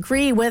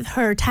disagree with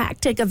her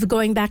tactic of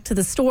going back to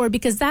the store,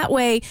 because that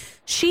way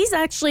she's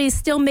actually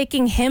still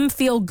making him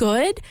feel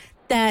good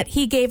that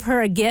he gave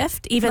her a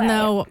gift, even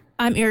though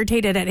I'm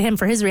irritated at him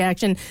for his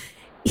reaction.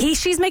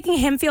 She's making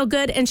him feel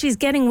good, and she's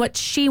getting what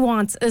she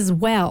wants as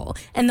well.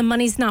 And the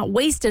money's not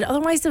wasted.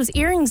 Otherwise, those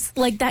earrings,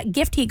 that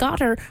gift he got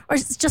her, are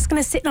just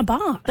going to sit in a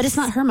box. But it's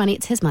not her money,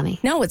 it's his money.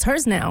 No, it's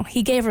hers now.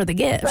 He gave her the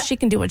gift. She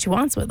can do what she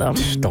wants with them.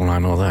 Don't I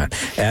know that?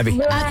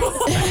 Abby? I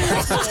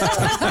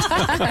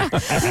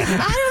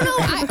don't know.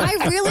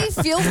 I really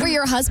feel for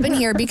your husband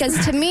here,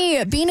 because to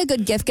me, being a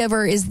good gift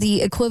giver is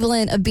the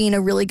equivalent of being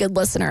a really good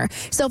listener.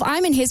 So if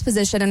I'm in his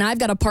position and I've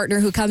got a partner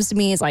who comes to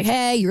me and is like,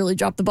 hey, you really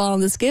dropped the ball on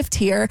this gift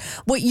here,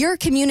 what you're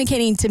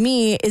communicating to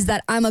me is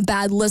that I'm a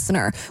bad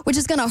listener, which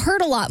is going to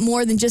hurt a lot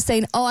more than just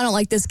saying, oh, I don't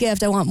like this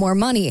gift, I want more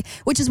money,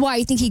 which is why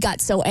I think he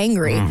got so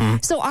angry.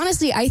 So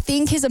honestly, I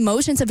think his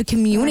emotions have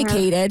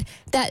communicated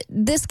that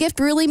this gift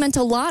really meant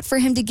a lot for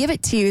him to give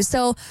it to you.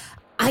 So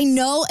I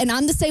know, and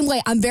I'm the same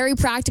way. I'm very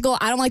practical.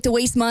 I don't like to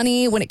waste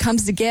money when it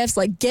comes to gifts.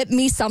 Get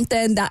me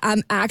something that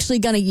I'm actually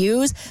going to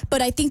use.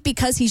 But I think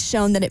because he's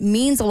shown that it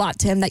means a lot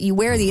to him that you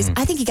wear these,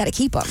 I think you got to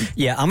keep them.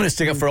 Yeah, I'm going to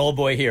stick up for old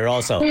boy here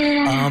also.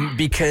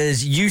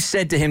 Because you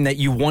said to him that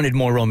you wanted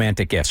more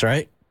romantic gifts,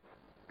 right?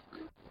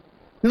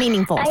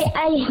 Meaningful.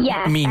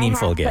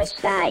 Meaningful I gifts.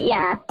 pushed that,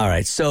 yeah. All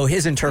right. So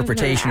his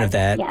interpretation of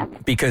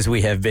that, because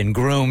we have been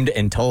groomed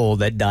and told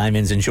that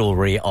diamonds and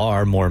jewelry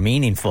are more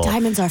meaningful.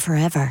 Diamonds are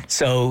forever.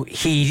 So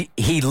he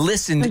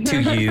listened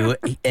to you,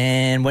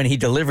 and when he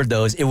delivered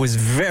those, it was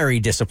very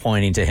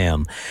disappointing to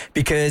him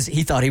because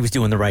he thought he was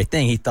doing the right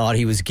thing. He thought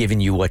he was giving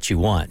you what you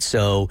want.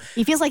 So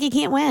he feels like he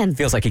can't win.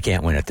 Feels like he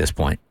can't win at this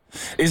point.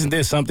 Isn't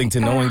there something to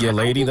knowing your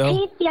lady, though? I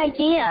hate the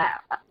idea.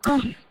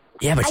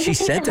 Yeah, but I she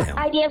just said think to the him.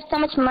 idea of so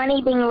much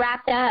money being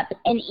wrapped up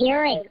in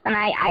earrings, and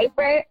I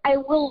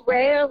will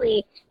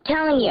rarely,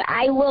 telling you,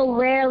 I will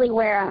rarely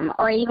wear them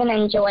or even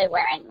enjoy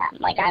wearing them.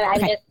 Like I'm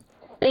just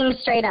being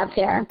straight up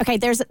here. Okay,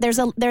 there's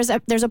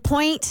a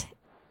point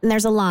and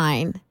there's a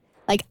line.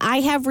 Like, I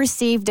have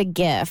received a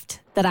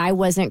gift that I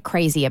wasn't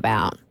crazy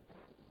about,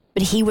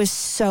 but he was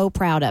so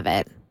proud of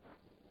it.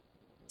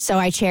 So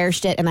I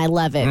cherished it and I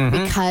love it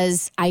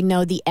because I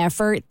know the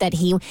effort that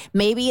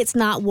maybe it's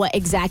not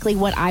exactly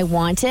what I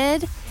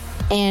wanted,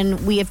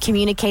 and we have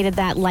communicated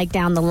that like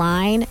down the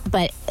line,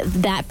 but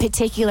that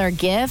particular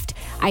gift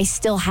I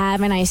still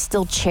have and I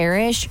still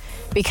cherish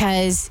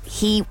because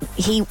he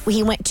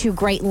went to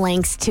great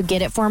lengths to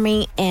get it for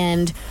me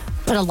and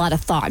put a lot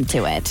of thought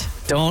into it.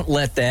 Don't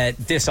let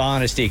that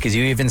dishonesty, because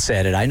you even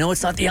said it, I know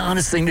it's not the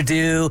honest thing to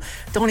do.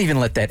 Don't even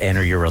let that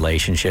enter your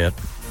relationship.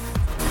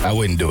 I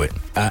wouldn't do it.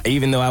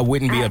 Even though I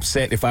wouldn't be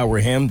upset if I were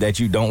him that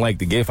you don't like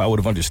the gift, I would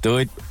have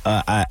understood.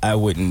 I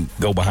wouldn't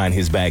go behind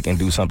his back and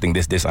do something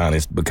this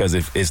dishonest because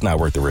it's not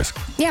worth the risk.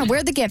 Yeah,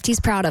 wear the gift.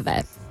 He's proud of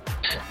it.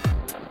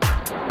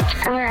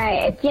 All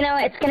right.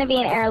 It's going to be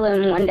an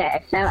heirloom one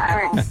day. So, all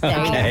right.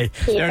 Okay.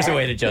 There's a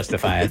way to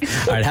justify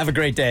it. All right. Have a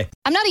great day.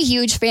 I'm not a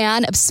huge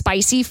fan of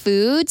spicy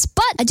foods,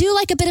 but I do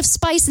like a bit of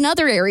spice in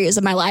other areas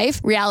of my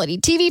life. Reality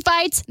TV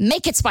fights,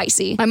 make it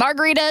spicy. My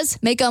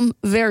margaritas, make them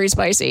very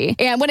spicy.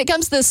 And when it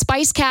comes to the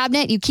spice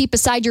cabinet you keep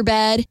beside your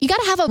bed, you got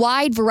to have a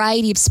wide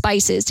variety of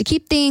spices to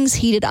keep things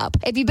heated up.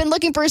 If you've been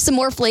looking for some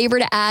more flavor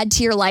to add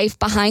to your life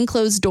behind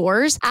closed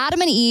doors,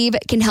 Adam and Eve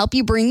can help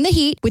you bring the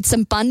heat with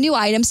some fun new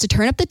items to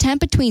turn up the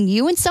temp between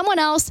you and someone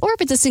else, or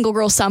if it's a single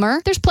girl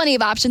summer, there's plenty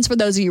of options for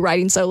those of you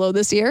riding solo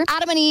this year.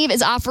 Adam and Eve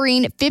is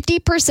offering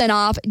 50%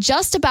 off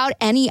just about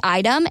any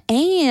item,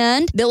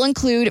 and they'll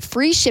include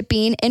free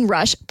shipping and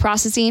rush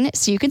processing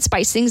so you can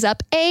spice things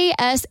up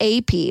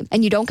ASAP.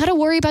 And you don't got to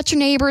worry about your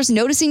neighbors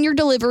noticing your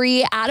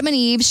delivery. Adam and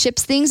Eve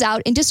ships things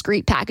out in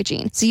discreet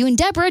packaging, so you and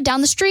Deborah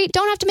down the street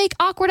don't have to make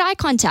awkward eye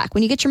contact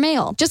when you get your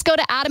mail. Just go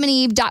to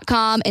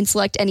adamandeve.com and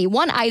select any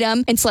one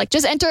item and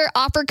just enter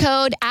offer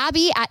code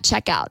Abby at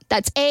checkout.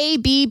 That's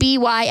ABBY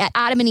at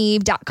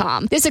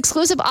adamandeve.com. This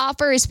exclusive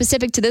offer is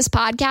specific to this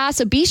podcast,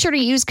 so be sure to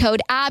use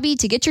code Abby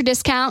to get your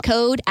discount.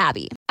 Code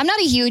Abby. I'm not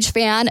a huge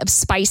fan of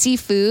spicy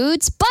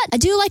foods, but I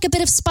do like a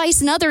bit of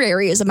spice in other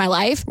areas of my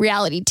life.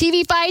 Reality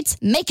TV fights,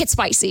 make it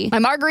spicy. My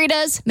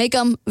margaritas, make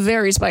them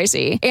very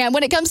spicy. And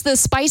when it comes to the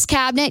spice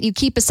cabinet you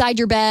keep beside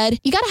your bed,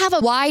 you got to have a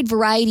wide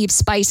variety of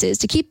spices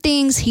to keep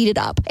things heated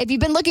up. If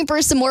you've been looking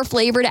for some more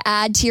flavor to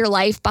add to your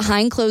life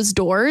behind closed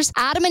doors,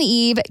 Adam and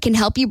Eve can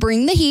help you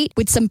bring the heat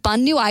with some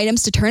fun new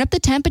items to turn up the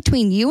temp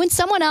between you and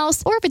someone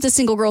else, or if it's a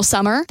single girl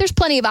summer, there's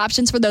plenty of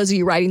options for those of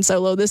you riding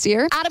solo this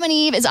year. Adam and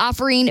Eve is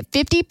offering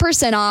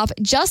 50% off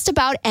just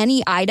about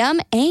any item,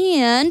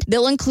 and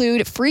they'll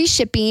include free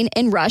shipping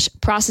and rush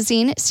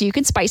processing so you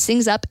can spice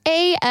things up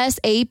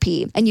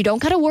ASAP. And you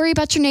don't got to worry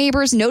about your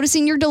neighbors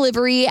noticing your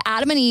delivery.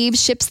 Adam and Eve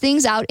ships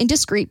things out in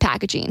discreet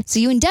packaging, so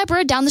you and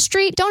Deborah down the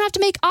street don't have to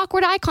make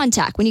awkward eye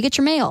contact when you get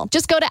your mail.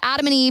 Just go to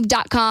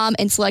adamandeve.com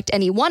and select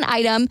any one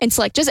item and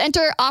just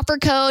enter offer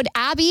code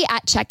Abby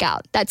at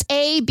checkout. That's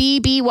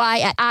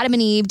ABBY at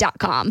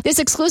adamandeve.com. This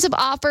exclusive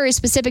offer is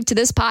specific to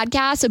this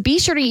podcast, so be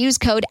sure to use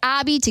code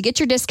Abby to get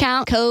your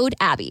discount. Code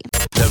Abby.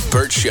 The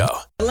Burt Show.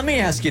 Let me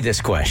ask you this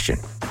question.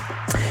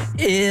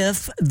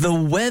 If the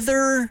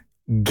weather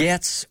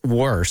gets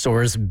worse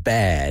or is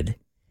bad,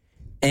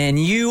 and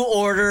you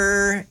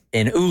order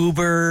an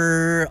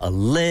Uber, a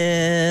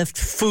Lyft,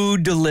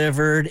 food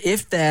delivered,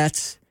 if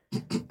that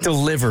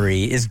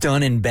delivery is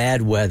done in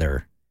bad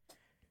weather,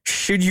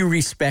 should you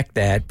respect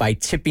that by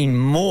tipping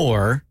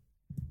more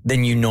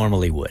than you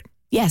normally would?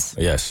 Yes.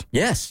 Yes.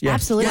 Yes.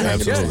 Absolutely.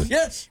 Yes. Absolutely.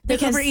 Yes. The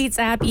Uber Eats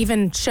app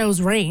even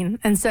shows rain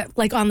and so,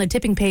 like on the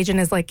tipping page and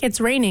is like, it's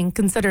raining,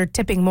 consider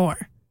tipping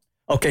more.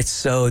 Okay,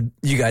 so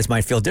you guys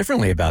might feel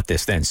differently about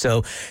this then.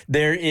 So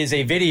there is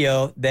a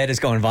video that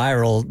is going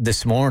viral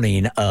this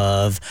morning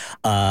of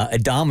a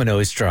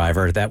Domino's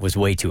driver that was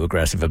way too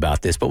aggressive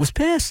about this, but was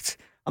pissed.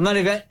 I'm not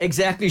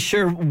exactly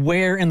sure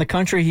where in the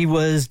country he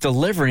was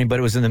delivering, but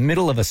it was in the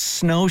middle of a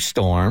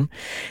snowstorm.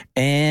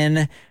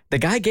 And the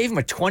guy gave him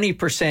a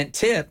 20%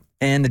 tip,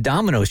 and the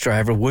Domino's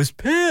driver was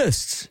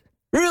pissed.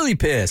 Really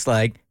pissed,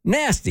 like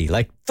nasty,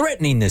 like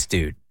threatening this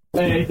dude.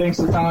 Hey, thanks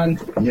a ton.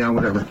 Yeah,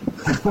 whatever.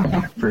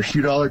 For a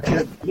 $2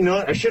 tip. You know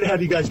what? I should have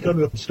had you guys come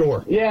to the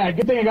store. Yeah,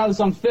 good thing I got this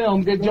on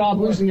film. Good job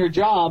losing your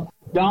job.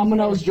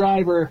 Domino's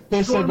driver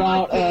pissed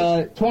about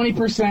a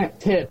 20%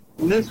 tip.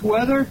 In this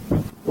weather,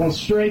 Went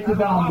straight to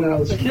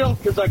Domino's.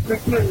 because I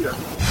couldn't get here.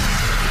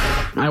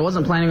 I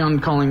wasn't planning on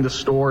calling the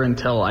store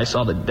until I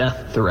saw the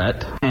death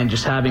threat, and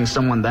just having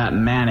someone that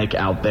manic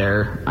out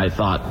there, I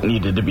thought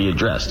needed to be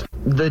addressed.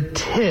 The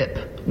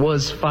tip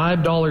was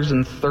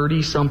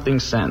 $5.30-something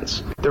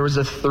cents. There was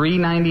a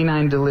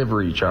 $3.99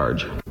 delivery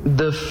charge.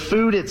 The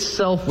food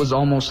itself was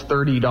almost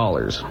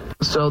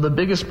 $30. So the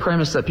biggest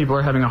premise that people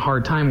are having a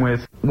hard time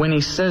with, when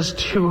he says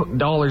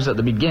 $2 at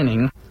the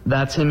beginning,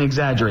 that's him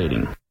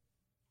exaggerating.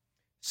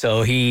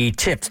 So he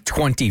tipped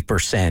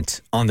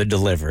 20% on the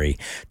delivery.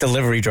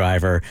 Delivery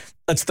driver,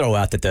 let's throw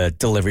out that the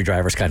delivery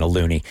driver's kind of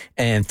loony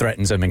and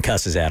threatens him and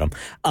cusses at him.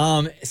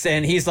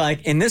 And he's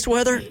like, in this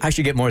weather, I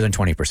should get more than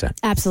 20%.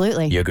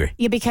 Absolutely. You agree?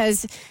 Yeah,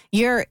 because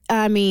you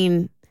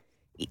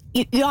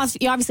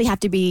obviously have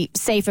to be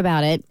safe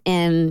about it,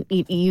 and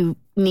you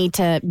need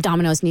to,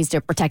 Domino's needs to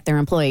protect their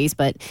employees,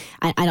 but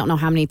I don't know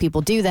how many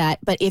people do that.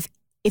 But if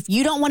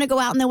you don't want to go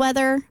out in the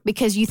weather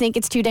because you think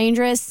it's too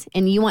dangerous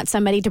and you want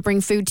somebody to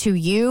bring food to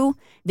you,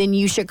 then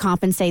you should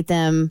compensate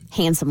them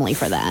handsomely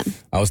for that.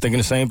 I was thinking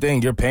the same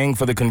thing. You're paying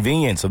for the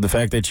convenience of the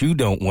fact that you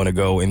don't want to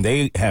go and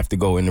they have to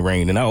go in the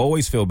rain. And I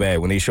always feel bad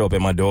when they show up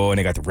at my door and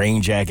they got the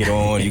rain jacket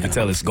on. You can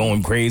tell it's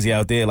going crazy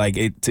out there.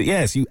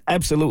 Yes, you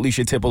absolutely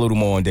should tip a little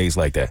more on days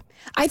like that.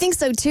 I think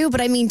so too, but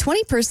I mean,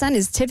 20%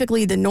 is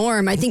typically the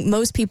norm. I think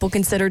most people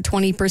consider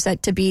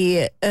 20% to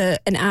be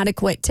an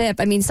adequate tip.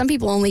 I mean, some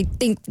people only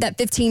think that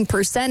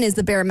 15% is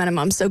the bare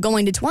minimum. So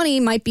going to 20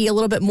 might be a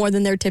little bit more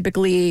than they're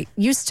typically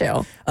used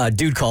to.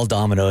 Dude called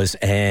Domino's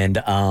and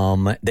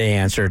they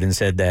answered and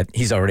said that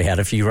he's already had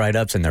a few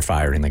write-ups and they're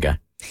firing the guy.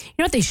 You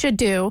know what they should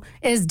do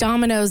is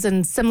Domino's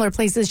and similar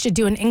places should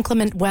do an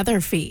inclement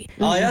weather fee.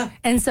 Oh, yeah?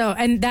 And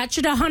that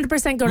should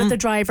 100% go to the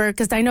driver,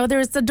 because I know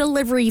there's the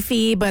delivery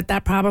fee, but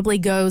that probably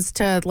goes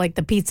to like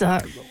the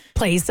pizza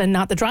place and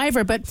not the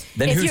driver. But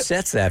then who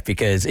sets that?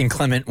 Because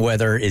inclement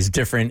weather is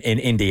different in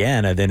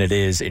Indiana than it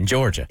is in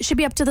Georgia. It should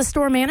be up to the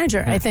store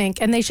manager, I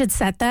think, and they should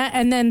set that.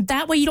 And then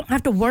that way you don't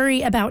have to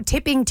worry about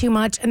tipping too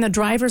much, and the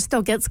driver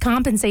still gets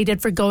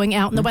compensated for going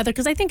out in the weather,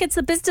 because I think it's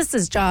the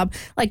business's job,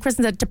 like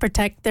Kristen said, to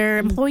protect their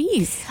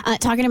employees.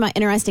 Talking about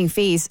interesting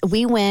fees,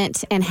 we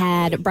went and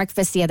had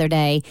breakfast the other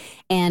day,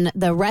 and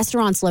the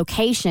restaurant's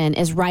location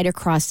is right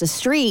across the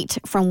street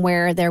from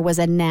where there was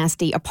a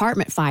nasty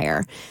apartment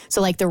fire.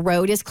 So like the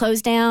road is closed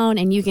down,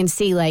 and you can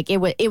see like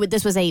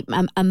this was a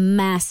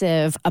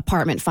massive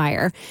apartment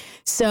fire.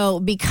 So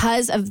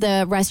because of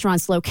the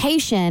restaurant's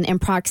location and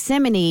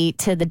proximity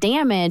to the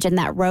damage and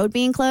that road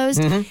being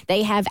closed,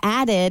 they have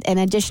added an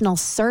additional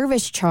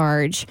service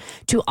charge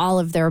to all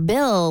of their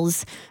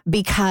bills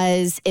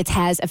because it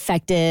has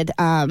affected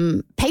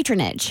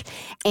patronage.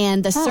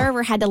 And the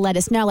server had to let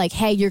us know, like,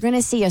 hey, you're going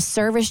to see a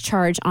service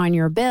charge on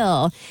your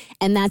bill.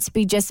 And that's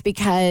just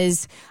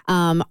because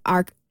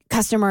our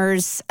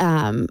customers,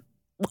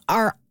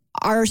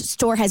 our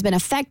store has been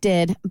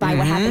affected by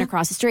what happened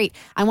across the street.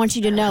 I want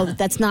you to know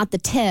that's not the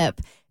tip.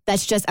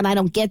 That's just, and I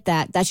don't get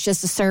that. That's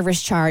just a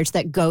service charge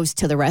that goes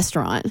to the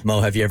restaurant.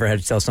 Mo, have you ever had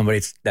to tell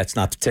somebody that's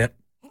not the tip?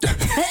 I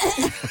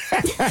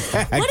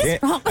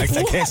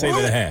can't say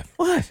that I have.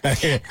 What?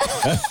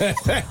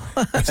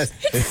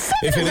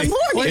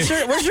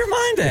 Where's your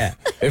mind at?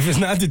 If it's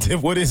not the tip,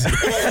 what is it?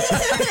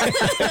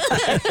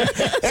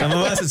 Some of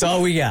us, it's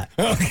all we got.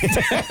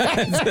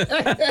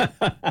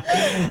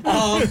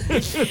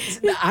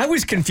 I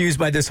was confused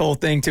by this whole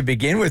thing to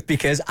begin with,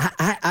 because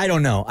I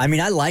don't know. I mean,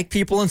 I like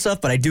people and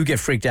stuff, but I do get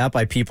freaked out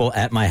by people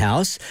at my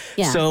house.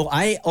 Yeah. So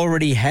I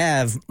already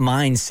have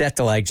mine set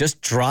to like just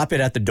drop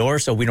it at the door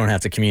so we don't have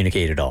to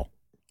communicate at all.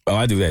 Oh,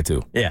 I do that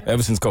too. Yeah.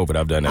 Ever since COVID,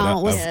 I've done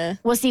that.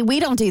 Well, see, we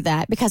don't do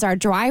that because our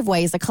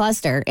driveway is a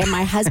cluster, and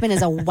my husband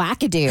is a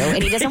wackadoo,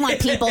 and he doesn't want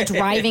people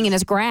driving in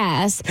his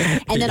grass.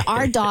 And then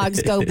our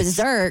dogs go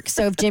berserk.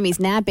 So if Jimmy's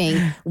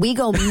napping, we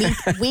go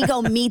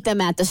meet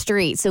them at the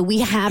street. So we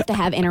have to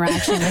have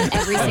interaction with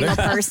every single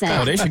person.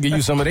 Oh, they should give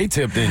you some of their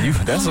tip then.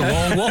 That's a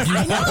long walk.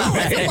 I know,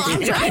 it's a long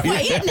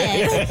driveway, isn't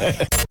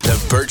it?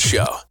 The Burt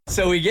Show.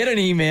 So we get an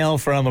email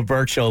from a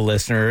Burt Show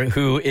listener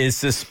who is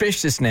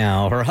suspicious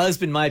now. Her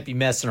husband might be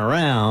messing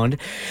around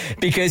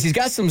because he's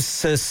got some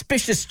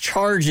suspicious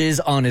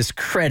charges on his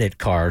credit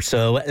card.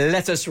 So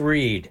let us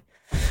read.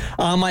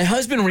 My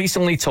husband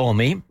recently told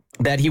me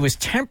that he was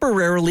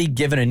temporarily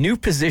given a new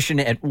position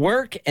at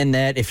work, and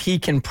that if he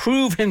can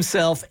prove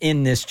himself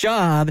in this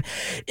job,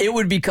 it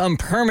would become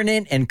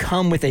permanent and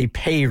come with a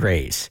pay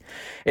raise.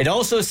 It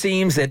also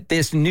seems that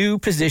this new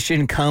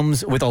position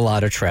comes with a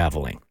lot of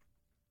traveling.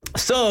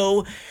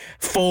 So,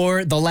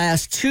 for the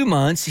last 2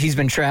 months, he's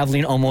been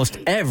traveling almost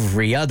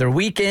every other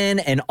weekend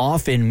and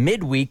often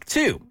midweek,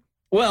 too.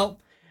 Well,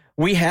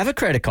 we have a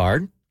credit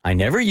card. I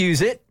never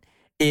use it.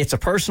 It's a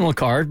personal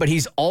card, but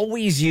he's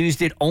always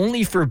used it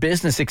only for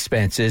business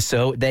expenses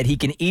so that he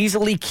can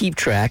easily keep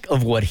track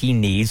of what he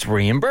needs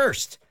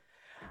reimbursed.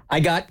 I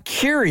got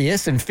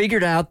curious and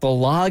figured out the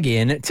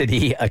login to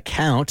the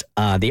account,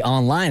 the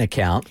online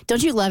account.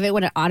 Don't you love it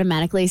when it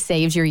automatically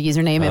saves your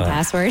username and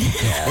password?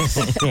 Yes.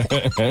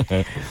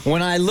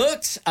 When I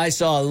looked, I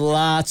saw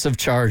lots of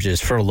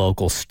charges for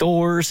local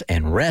stores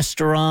and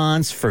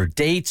restaurants for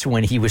dates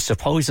when he was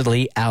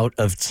supposedly out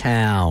of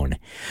town.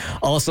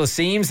 Also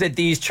seems that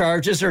these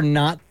charges are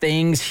not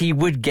things he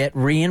would get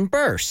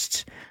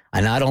reimbursed.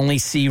 I not only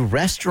see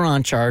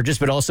restaurant charges,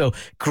 but also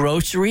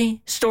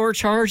grocery store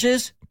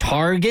charges,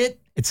 Target,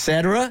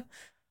 etc.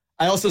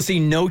 I also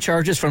see no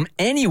charges from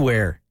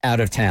anywhere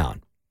out of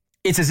town.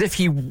 It's as if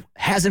he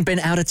hasn't been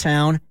out of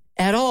town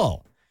at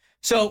all.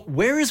 So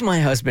where is my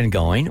husband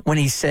going when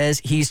he says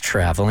he's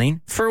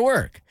traveling for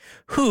work?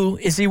 Who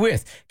is he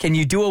with? Can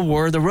you do a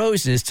War of the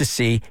Roses to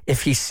see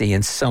if he's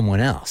seeing someone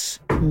else?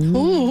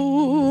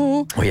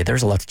 Ooh. Oh, yeah,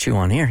 there's a lot to chew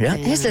on here. Yeah.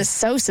 This is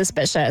so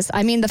suspicious.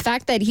 I mean, the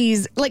fact that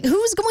he's like,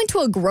 who's going to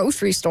a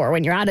grocery store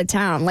when you're out of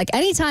town? Like,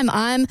 anytime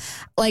I'm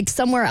like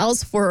somewhere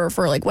else for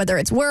like whether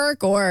it's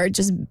work or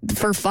just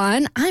for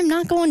fun, I'm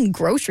not going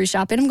grocery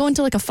shopping. I'm going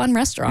to like a fun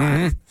restaurant.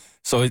 Mm-hmm.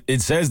 So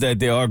it says that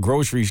there are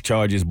grocery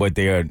charges, but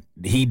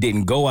he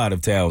didn't go out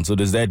of town. So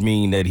does that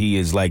mean that he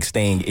is like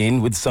staying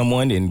in with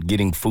someone and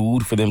getting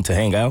food for them to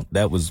hang out?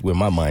 That was where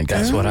my mind got.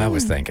 That's what I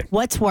was thinking.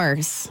 What's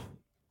worse?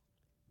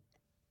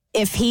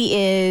 If he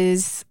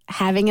is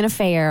having an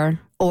affair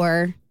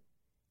or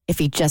if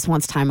he just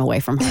wants time away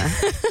from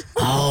her.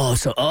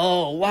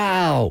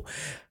 Wow.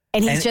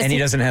 And he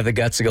doesn't have the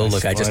guts to go,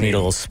 look, I just need a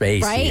little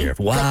space here.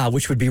 Wow,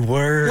 which would be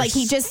worse? Like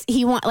he's got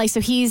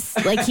an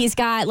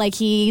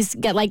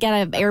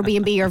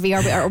Airbnb or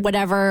VRB or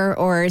whatever,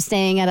 or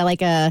staying at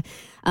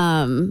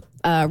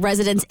a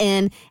residence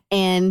inn,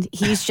 and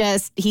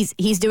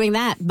he's doing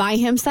that by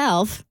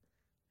himself.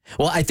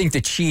 Well, I think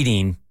the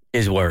cheating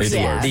is worse.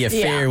 The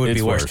affair would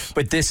be worse.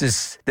 But this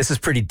is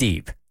pretty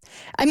deep.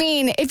 I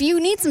mean, if you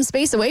need some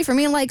space away from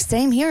me, like,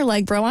 same here.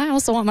 Like, bro, I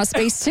also want my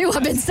space too.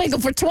 I've been single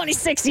for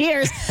 26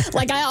 years.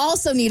 Like, I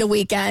also need a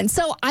weekend.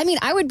 So, I mean,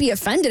 I would be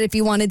offended if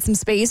you wanted some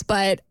space,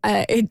 but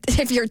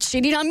if you're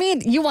cheating on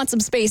me, you want some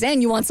space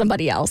and you want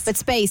somebody else. But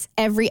space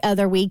every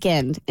other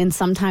weekend and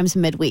sometimes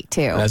midweek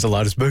too. That's a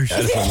lot of space.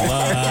 That's a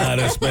lot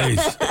of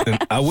space.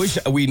 And I wish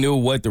we knew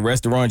what the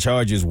restaurant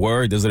charges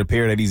were. Does it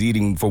appear that he's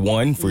eating for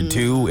one, for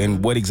two,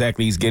 and what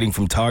exactly he's getting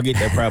from Target?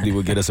 That probably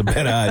would get us a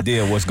better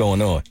idea of what's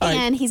going on.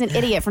 And he's an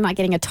idiot for not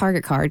getting a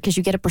Target card because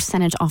you get a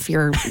percentage off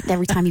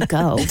every time you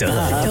go.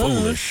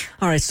 Foolish.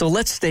 All right, so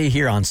let's stay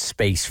here on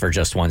space for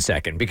just 1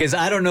 second because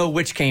I don't know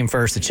which came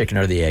first, the chicken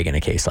or the egg in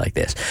a case like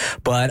this.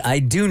 But I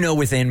do know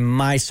within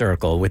my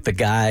circle, with the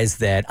guys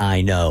that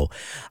I know,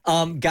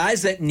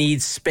 guys that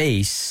need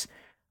space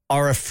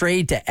are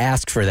afraid to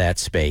ask for that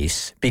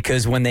space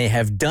because when they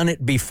have done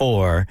it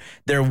before,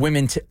 their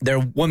women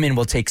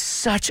will take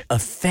such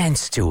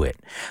offense to it.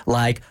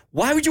 Like,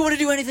 why would you want to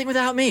do anything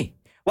without me?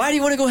 Why do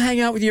you want to go hang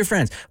out with your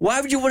friends? Why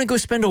would you want to go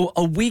spend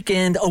a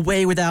weekend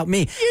away without me?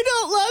 You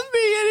don't love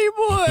me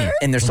anymore.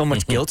 And there's so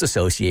much guilt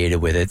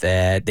associated with it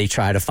that they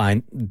try to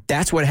find.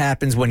 That's what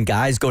happens when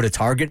guys go to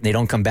Target and they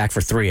don't come back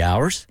for 3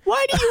 hours.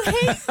 Why do you hate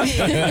me?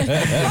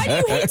 Why do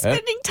you hate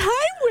spending time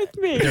with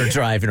me? They're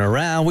driving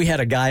around. We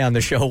had a guy on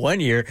the show one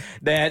year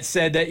that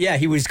said that,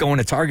 he was going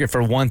to Target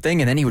for one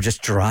thing and then he would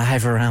just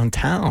drive around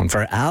town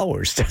for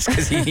hours just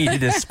because he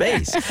needed his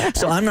space.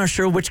 So I'm not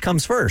sure which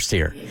comes first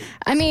here.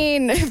 I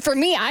mean, for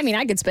me,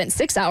 I could spend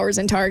 6 hours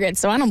in Target,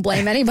 so I don't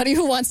blame anybody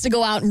who wants to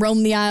go out and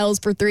roam the aisles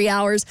for 3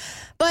 hours.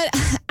 But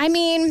I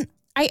mean,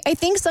 I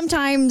think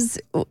sometimes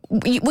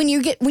when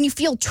you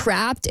feel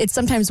trapped, it's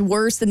sometimes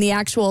worse than the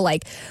actual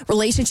like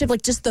relationship.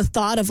 Like just the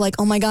thought of like,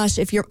 oh my gosh,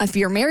 if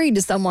you're married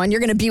to someone, you're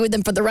going to be with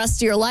them for the rest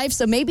of your life.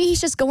 So maybe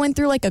he's just going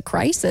through like a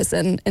crisis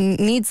and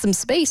needs some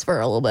space for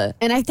a little bit.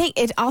 And I think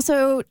it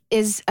also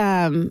is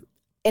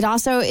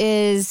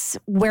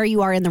where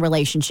you are in the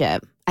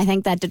relationship. I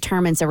think that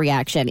determines the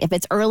reaction. If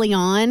it's early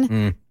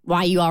on,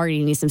 why you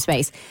already need some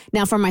space.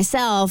 Now, for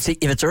myself... See,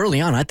 if it's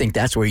early on, I think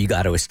that's where you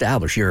got to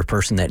establish you're a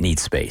person that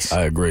needs space.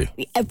 I agree.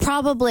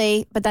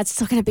 Probably, but that's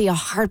still going to be a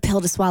hard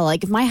pill to swallow.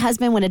 Like, if my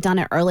husband would have done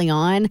it early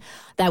on,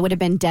 that would have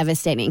been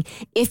devastating.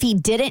 If he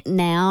did it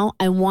now,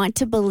 I want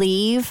to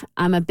believe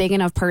I'm a big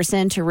enough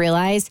person to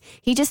realize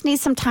he just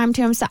needs some time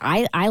to himself.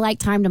 I like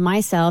time to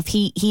myself.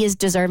 He is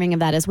deserving of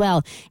that as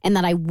well, and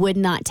that I would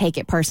not take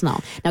it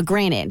personal. Now,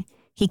 granted...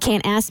 He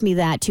can't ask me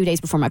that 2 days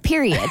before my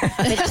period.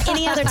 But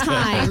any other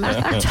time,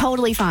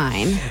 totally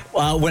fine.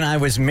 Well, when I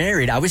was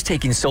married, I was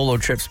taking solo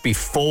trips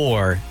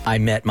before I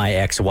met my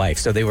ex-wife.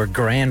 So they were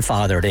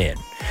grandfathered in.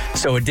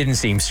 So it didn't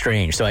seem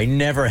strange. So I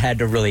never had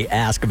to really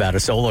ask about a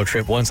solo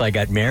trip once I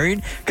got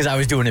married because I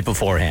was doing it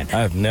beforehand.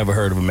 I've never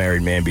heard of a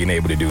married man being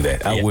able to do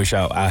that. I wish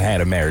I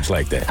had a marriage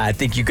like that. I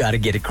think you got to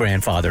get it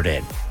grandfathered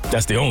in.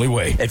 That's the only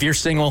way. If you're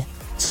single...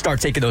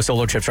 Start taking those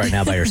solo trips right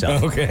now by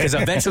yourself. Okay. Because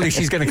eventually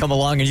she's going to come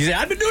along and you say,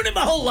 I've been doing it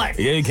my whole life.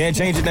 Yeah, you can't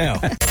change it now.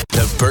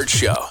 The Burt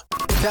Show.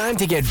 Time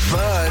to get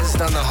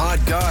buzzed on the hot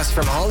goss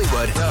from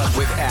Hollywood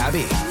with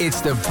Abby.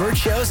 It's the Burt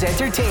Show's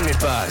entertainment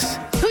buzz.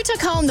 Who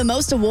took home the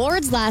most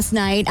awards last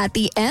night at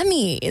the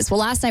Emmys? Well,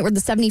 last night were the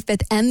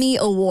 75th Emmy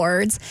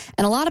Awards,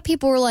 and a lot of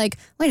people were like,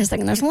 wait a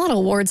second, there's a lot of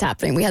awards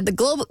happening. We had the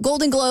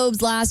Golden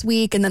Globes last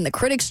week, and then the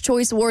Critics'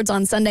 Choice Awards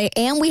on Sunday,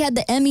 and we had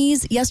the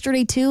Emmys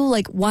yesterday too.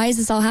 Like, why is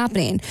this all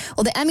happening?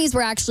 Well, the Emmys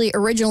were actually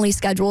originally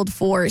scheduled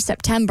for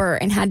September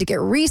and had to get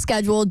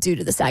rescheduled due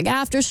to the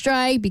SAG-AFTRA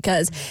strike,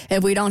 because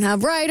if we don't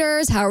have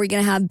writers, how are we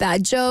going to have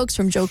bad jokes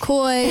from Joe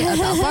Coy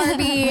about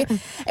Barbie?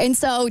 And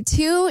so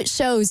 2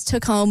 shows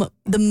took home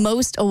the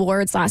most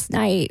awards last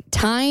night.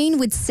 Tying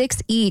with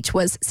 6 each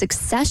was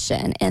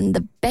Succession and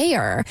The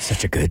Bear.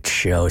 Such a good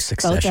show,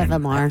 Succession. Both of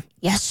them are.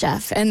 Yes,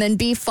 chef. And then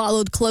B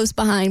followed close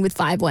behind with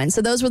 5 wins.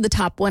 So those were the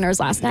top winners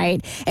last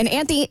night. And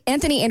Anthony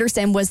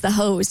Anderson was the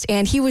host,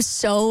 and he was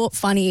so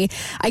funny.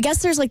 I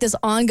guess there's like this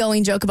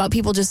ongoing joke about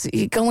people just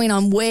going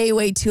on way,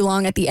 way too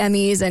long at the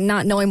Emmys and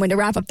not knowing when to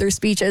wrap up their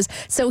speeches.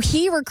 So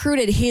he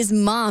recruited his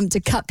mom to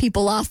cut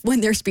people off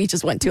when their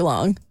speeches went too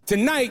long.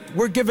 Tonight,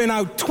 we're giving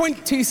out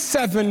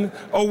 27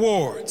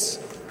 awards.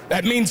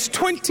 That means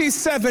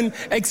 27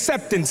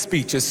 acceptance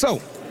speeches.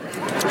 So,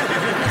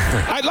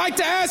 I'd like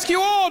to ask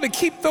you all to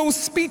keep those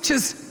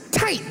speeches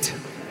tight.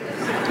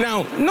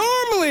 Now,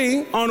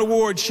 normally on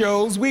award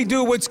shows, we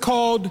do what's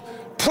called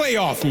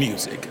playoff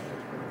music,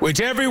 which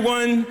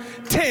everyone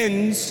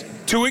tends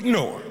to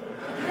ignore.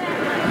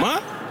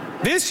 But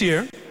this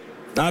year,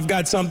 I've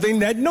got something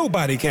that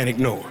nobody can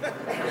ignore.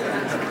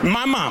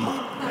 My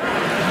mama.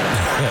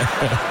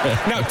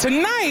 Now,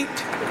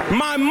 tonight,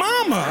 my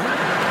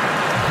mama...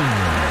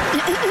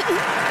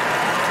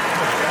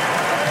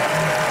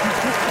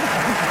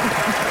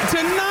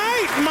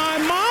 Tonight, my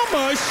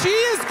mama, she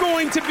is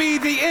going to be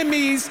the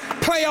Emmys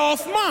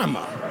playoff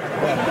mama.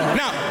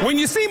 Now, when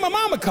you see my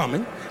mama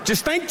coming,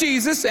 just thank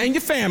Jesus and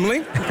your family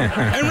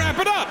and wrap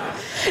it up.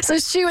 So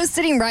she was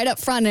sitting right up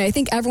front, and I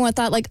think everyone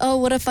thought, like, oh,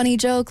 what a funny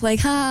joke.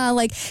 Like,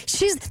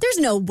 there's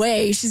no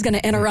way she's going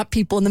to interrupt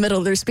people in the middle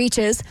of their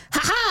speeches.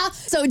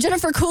 So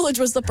Jennifer Coolidge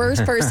was the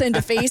first person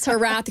to face her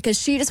wrath because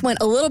she just went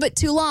a little bit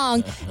too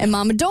long, and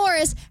Mama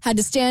Doris had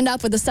to stand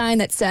up with a sign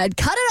that said,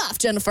 "Cut it off,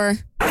 Jennifer."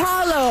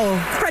 Paulo,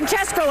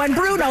 Francesco, and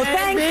Bruno,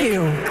 thank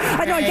you.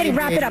 I know I'm getting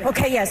wrap it up.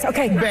 Okay, yes,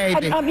 okay.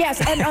 Baby. Yes,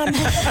 and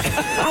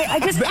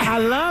I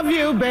love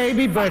you,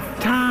 baby, but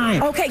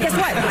time. Okay, guess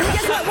what?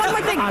 One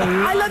more thing.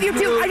 I love you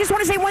too. I just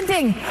want to say one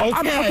thing.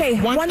 Okay,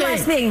 one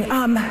last thing.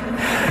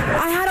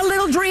 I had a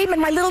little dream in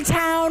my little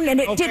town,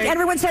 and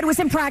everyone said it was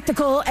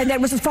impractical and that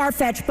it was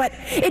far-fetched, but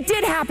it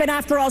did happen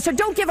after all, so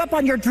don't give up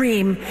on your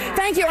dream.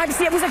 Thank you.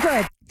 It was a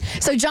good.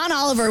 So John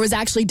Oliver was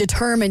actually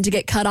determined to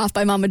get cut off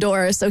by Mama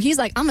Doris. So he's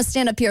like, I'm going to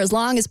stand up here as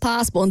long as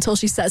possible until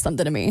she says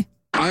something to me.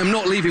 I am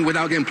not leaving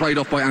without getting played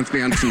off by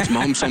Anthony Anderson's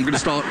mum, so I'm going to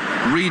start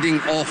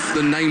reading off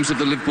the names of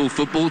the Liverpool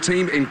football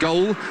team. In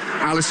goal,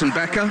 Alisson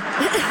Becker.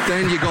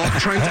 Then you got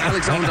Trent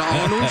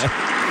Alexander-Arnold.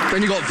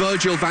 Then you got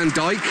Virgil van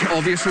Dijk,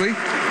 obviously.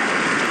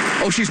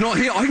 Oh, she's not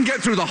here. I can get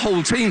through the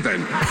whole team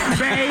then.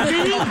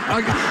 Baby!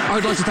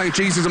 I'd like to thank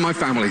Jesus and my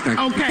family. Thank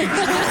you. Okay.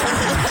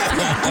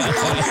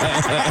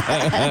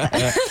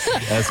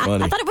 That's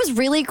funny. I thought it was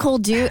really cool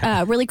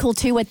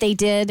too what they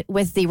did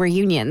with the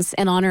reunions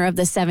in honor of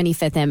the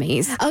 75th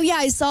Emmys. Oh yeah,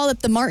 I saw that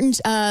the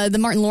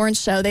Martin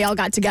Lawrence show, they all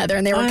got together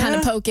and they were kind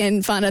of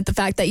poking fun at the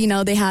fact that,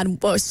 they had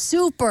a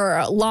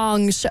super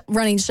long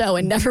running show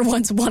and never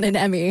once won an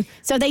Emmy.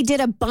 So they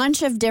did a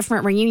bunch of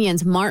different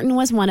reunions. Martin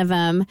was one of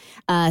them.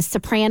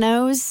 Sopranos,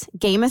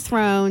 Game of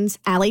Thrones,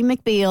 Ally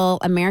McBeal,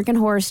 American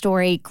Horror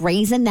Story,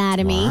 Grey's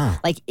Anatomy. Wow.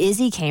 Like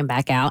Izzy came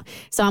back out.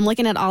 So I'm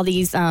looking at all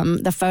these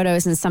the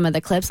photos and some of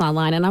the clips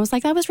online, and I was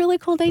like, that was really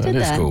cool. They did that.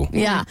 That is cool.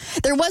 Yeah.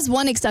 There was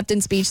one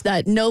acceptance speech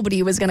that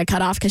nobody was going to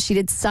cut off because she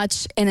did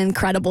such an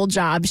incredible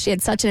job. She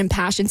had such an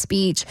impassioned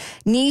speech.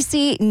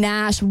 Niecy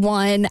Nash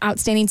won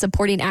Outstanding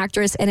Supporting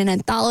Actress in an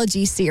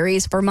anthology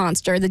series for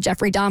Monster, the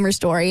Jeffrey Dahmer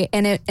story,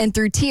 and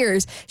through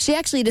tears, she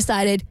actually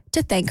decided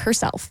to thank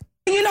herself.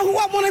 You know who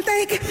I want to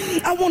thank?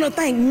 I want to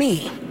thank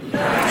me. For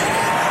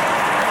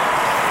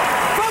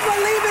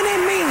believing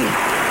in me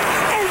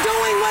and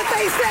doing what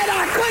they said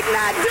I could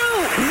not do.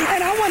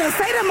 And I want to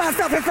say to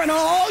myself in front of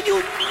all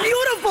you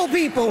beautiful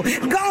people,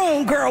 go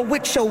on, girl,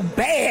 with your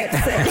bad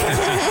self.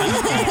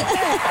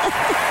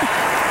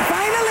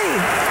 Finally,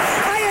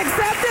 I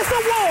accept this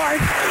award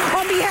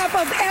on behalf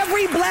of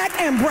every black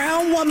and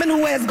brown woman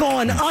who has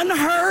gone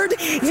unheard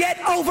yet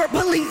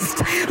over-policed,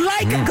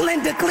 like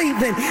Glenda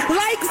Cleveland,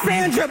 like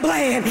Sandra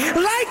Bland,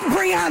 like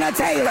Breonna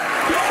Taylor.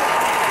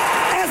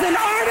 As an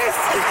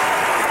artist,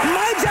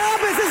 my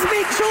job is to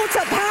speak truth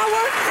to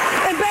power,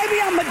 and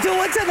baby, I'm going to do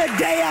it to the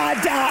day I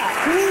die.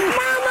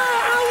 Mama,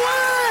 I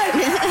won!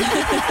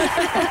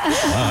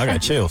 Wow, I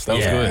got chills. That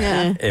was good.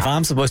 Yeah. If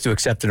I'm supposed to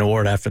accept an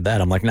award after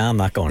that, I'm like, nah, I'm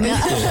not going. Don't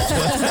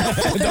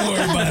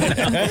worry about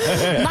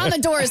it. Mama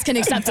Doris can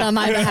accept it on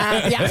my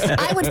behalf. Yeah,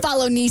 I would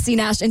follow Niecy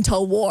Nash into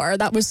war.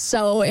 That was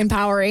so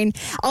empowering.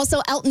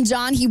 Also, Elton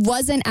John, he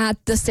wasn't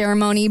at the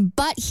ceremony,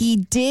 but he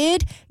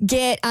did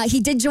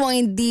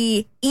join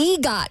the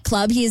EGOT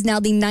Club. He is now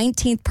the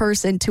 19th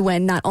person to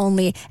win not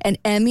only an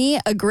Emmy,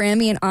 a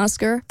Grammy, an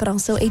Oscar, but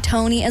also a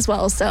Tony as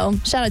well. So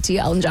shout out to you,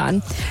 Elton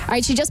John. All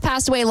right, she just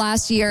passed away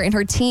last year, and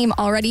her team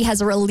already has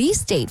a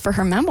release date for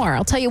her memoir.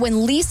 I'll tell you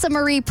when Lisa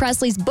Marie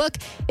Presley's book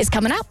is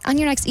coming out on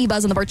your next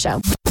eBuzz on The Burt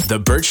Show. The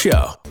Burt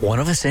Show. One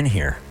of us in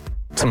here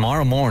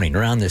tomorrow morning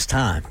around this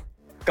time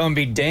gonna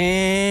be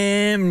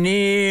damn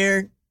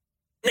near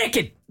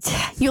naked.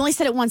 You only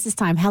said it once this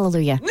time.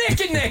 Hallelujah.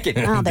 Naked.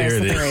 Oh, there's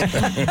the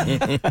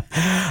three.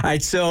 All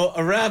right, so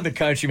around the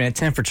country, man,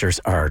 temperatures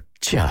are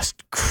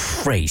just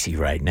crazy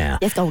right now.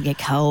 It's going to get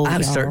cold. I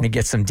was starting to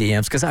get some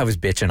DMs because I was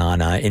bitching on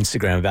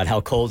Instagram about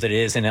how cold it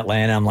is in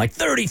Atlanta. I'm like,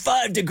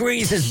 35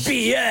 degrees is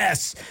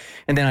BS.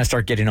 And then I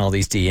start getting all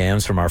these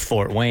DMs from our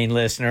Fort Wayne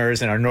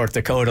listeners and our North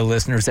Dakota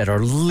listeners that are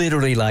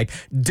literally like,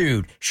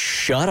 dude,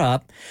 shut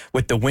up.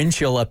 With the wind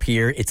chill up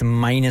here, it's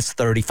minus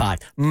 35.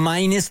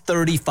 Minus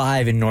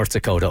 35 in North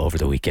Dakota over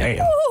the weekend.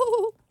 Damn.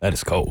 That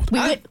is cold.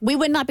 We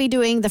would not be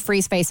doing the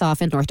freeze face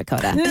off in North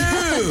Dakota. No.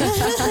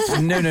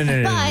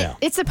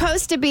 It's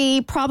supposed to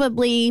be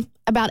probably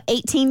about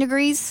 18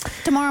 degrees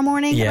tomorrow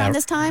morning around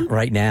this time.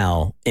 Right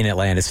now in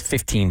Atlanta, it's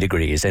 15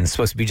 degrees, and it's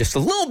supposed to be just a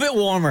little bit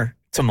warmer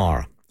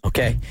tomorrow.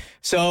 Okay,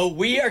 so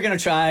we are going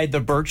to try the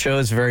Burt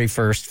Show's very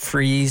first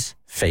freeze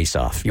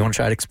face-off. You want to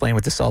try to explain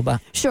what this is all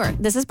about? Sure.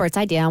 This is Bert's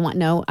idea. I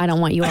don't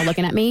want you all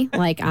looking at me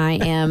like I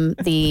am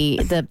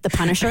the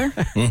Punisher.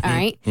 All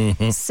right.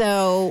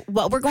 So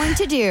what we're going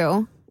to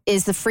do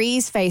is the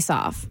freeze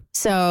face-off.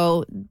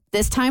 So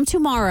this time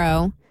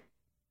tomorrow,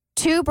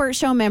 2 Burt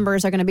Show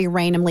members are going to be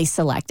randomly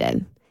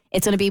selected.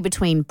 It's going to be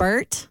between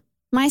Bert,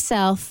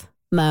 myself,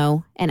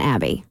 Mo, and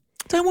Abby.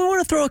 Do I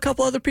want to throw a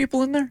couple other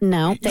people in there?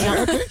 No, they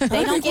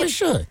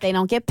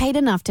don't get paid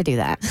enough to do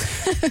that.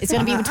 It's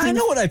going to be between. I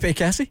know what I pay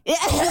Cassie.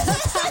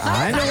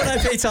 I know what I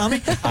pay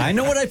Tommy. I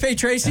know what I pay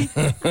Tracy.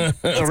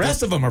 The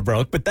rest of them are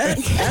broke, but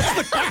that's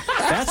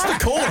the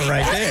core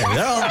right there.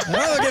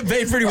 They're all getting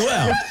paid pretty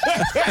well.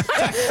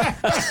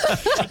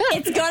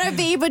 It's going to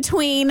be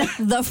between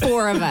the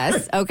 4 of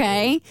us,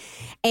 okay?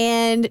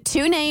 And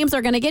 2 names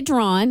are going to get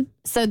drawn.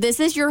 So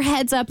this is your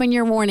heads up and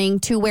your warning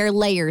to wear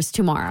layers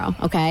tomorrow,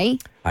 okay?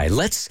 All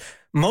right,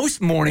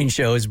 most morning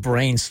shows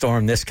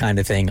brainstorm this kind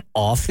of thing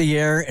off the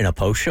air in a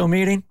post-show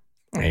meeting.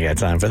 You got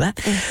time for that?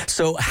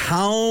 So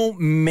how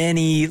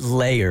many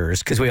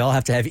layers, because we all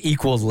have to have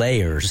equal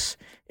layers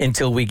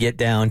until we get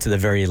down to the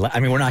very,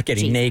 we're not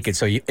getting naked.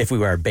 So if we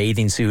wear a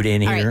bathing suit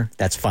in here,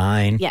 that's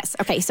fine. Yes.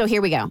 Okay. So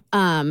here we go.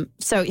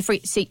 So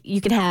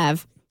you can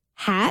have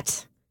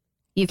hat.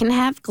 You can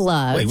have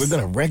gloves. Wait, we're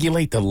going to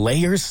regulate the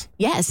layers?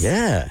 Yes.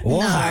 Yeah.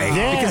 Why? No.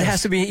 Yes. Because it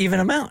has to be an even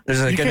amount.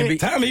 There's going to be.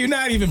 Tommy, you're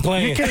not even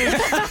playing.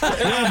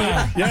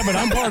 Yeah, but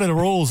I'm part of the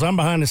rules. I'm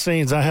behind the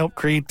scenes. I help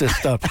create this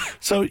stuff.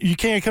 So you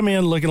can't come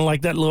in looking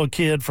like that little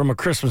kid from a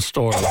Christmas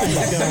store.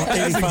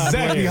 That's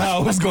exactly how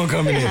I was going to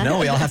come in. No,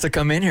 we all have to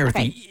come in here with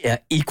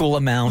the equal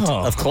amount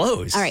of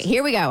clothes. All right,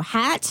 here we go.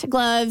 Hat,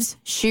 gloves,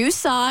 shoes,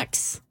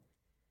 socks.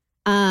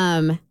 You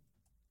can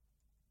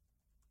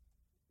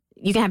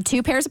have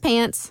 2 pairs of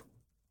pants.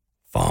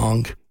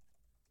 Thong.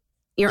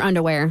 Your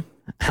underwear.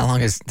 How long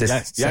is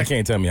this? Y'all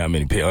can't tell me how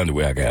many pair of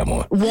underwear I can have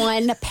on.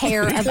 1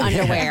 pair of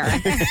underwear.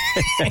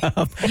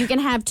 You can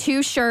have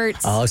 2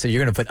 shirts. Oh, so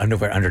you're going to put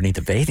underwear underneath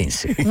the bathing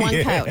suit. 1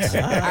 coat.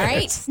 All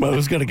right. Well, I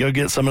was going to go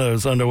get some of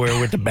those underwear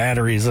with the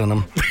batteries in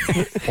them.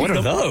 What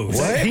are those?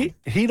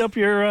 Heat up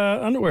your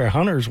underwear.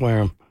 Hunters wear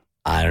them.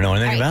 I don't know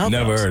anything about those.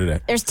 Never heard of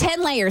that. There's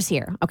 10 layers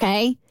here,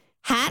 okay?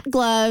 Hat,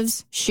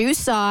 gloves, shoes,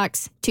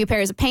 socks, 2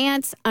 pairs of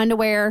pants,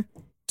 underwear,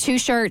 2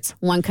 shirts,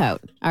 1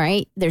 coat. All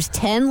right. There's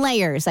 10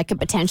 layers that could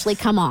potentially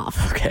come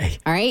off. Okay.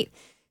 All right.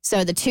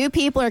 So the 2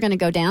 people are going to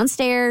go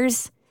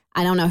downstairs.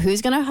 I don't know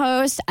who's going to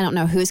host. I don't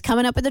know who's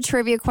coming up with the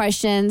trivia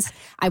questions.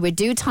 I would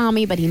do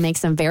Tommy, but he makes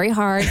them very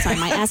hard. So I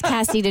might ask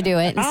Cassie to do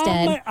it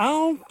instead.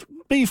 I'll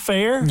be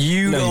fair.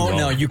 You don't.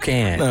 No, you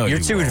can't. No, You're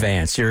you too won't.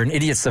 advanced. You're an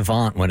idiot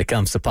savant when it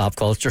comes to pop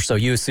culture. So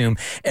you assume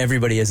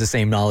everybody has the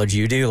same knowledge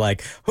you do.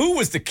 Like, who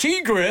was the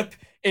key grip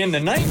in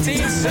the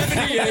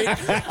 1978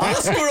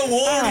 Oscar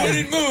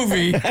award-winning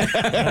movie?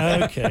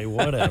 Okay,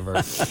 whatever.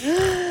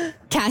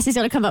 Cassie's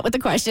going to come up with the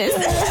questions.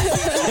 Is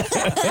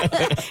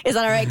that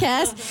all right,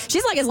 Cass?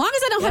 She's like, as long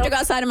as I don't have to go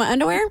outside in my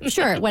underwear,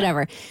 sure,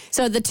 whatever.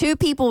 So the 2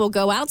 people will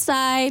go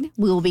outside.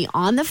 We will be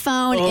on the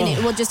phone, and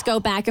it will just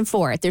go back and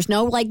forth. There's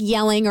no like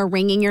yelling or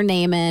ringing your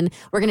name in.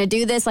 We're going to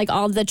do this like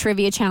all the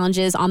trivia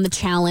challenges on the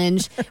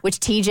challenge, which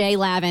TJ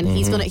Lavin,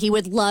 he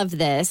would love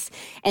this.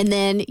 And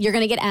then you're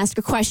going to get asked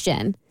a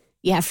question.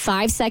 You have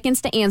 5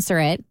 seconds to answer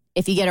it.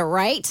 If you get it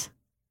right,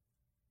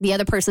 the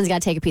other person's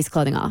got to take a piece of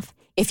clothing off.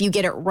 If you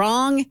get it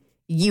wrong,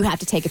 you have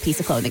to take a piece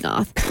of clothing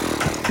off.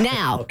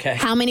 Now,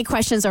 how many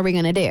questions are we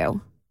going to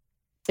do?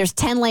 There's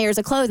 10 layers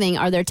of clothing.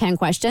 Are there 10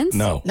 questions?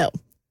 No.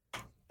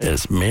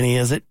 As many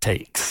as it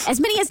takes. As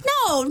many as,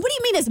 no. What do you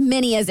mean as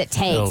many as it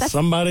takes? Until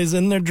somebody's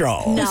in their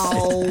drawers.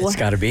 No. It's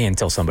got to be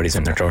until somebody's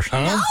in their drawers. No.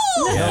 No,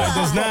 it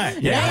does not.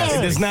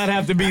 It does not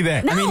have to be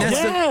that. I mean,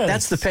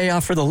 that's the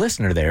payoff for the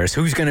listener there is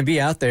who's going to be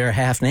out there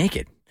half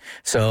naked.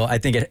 So I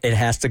think it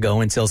has to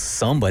go until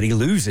somebody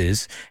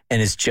loses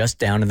and it's just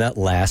down to that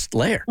last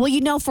layer.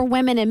 Well, for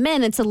women and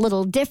men, it's a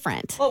little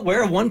different. Well,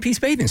 wear a one-piece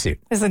bathing suit.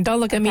 Listen, don't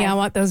look at me. I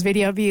want those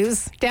video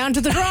views. Down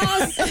to the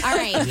drawers. All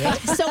right.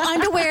 So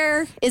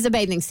underwear is a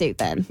bathing suit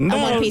then? A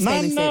one-piece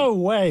bathing suit? No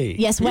way.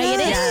 Yes, it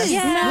is.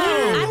 Yeah.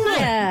 No, I'm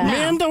not.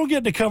 Men don't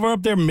get to cover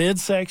up their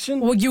midsection.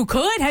 Well, you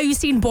could. Have you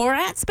seen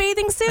Borat's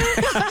bathing suit?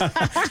 It's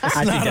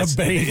not a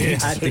bathing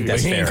suit. I think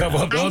that's fair. I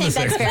think that's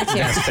fair, too.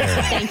 That's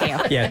fair. Thank you.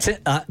 Yeah,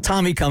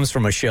 Tommy comes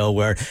from a show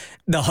where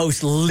the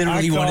host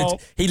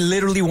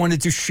literally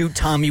wanted to shoot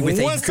Tommy with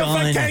a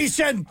gun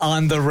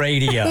on the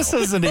radio. This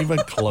isn't even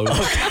close.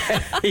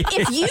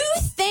 If you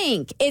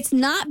think it's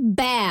not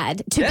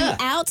bad to be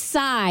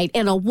outside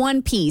in a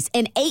one-piece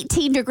in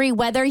 18-degree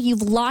weather,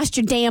 you've lost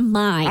your damn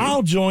mind.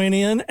 I'll join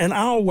in and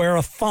I'll wear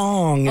a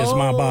thong as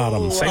my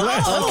bottom. Say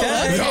less.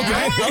 Okay.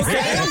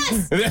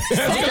 Say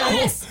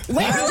less.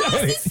 Wear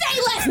less and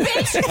say less,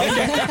 bitch.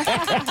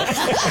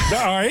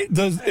 All right.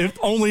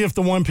 Only if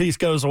the one piece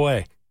goes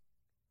away.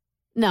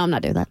 No, I'm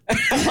not doing that.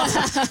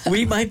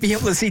 We might be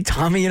able to see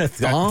Tommy in a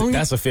thong.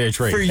 That's a fair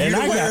trade. For you to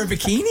wear a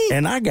bikini?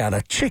 And I got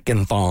a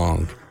chicken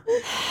thong.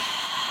 Well,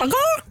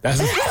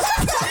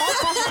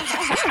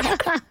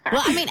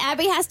 I mean,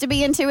 Abby has to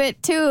be into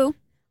it, too.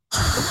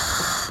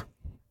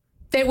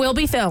 They will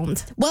be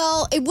filmed.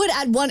 Well, it would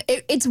add one.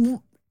 It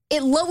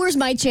lowers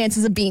my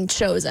chances of being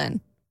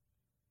chosen.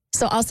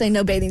 So I'll say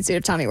no bathing suit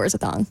if Tommy wears a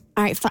thong.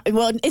 All right. Fine.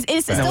 Well,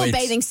 it's still a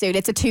bathing suit.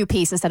 It's a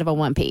two-piece instead of a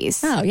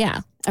one-piece. Oh, yeah.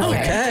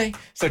 Okay.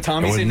 So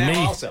Tommy's in there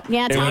also.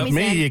 Yeah, Tommy's with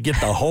me, in. you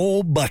get the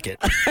whole bucket.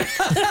 Well,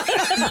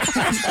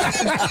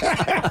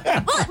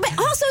 but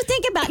also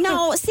think about,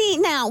 now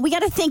we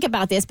got to think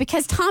about this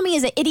because Tommy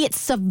is an idiot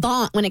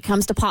savant when it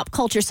comes to pop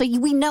culture. So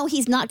we know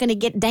he's not going to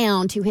get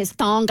down to his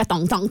thong. Good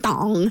point.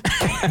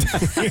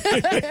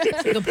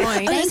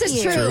 This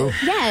is true.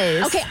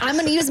 Yes. Okay, I'm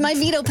going to use my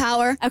veto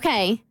power.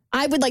 Okay.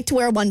 I would like to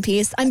wear a one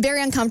piece. I'm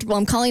very uncomfortable.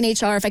 I'm calling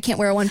HR if I can't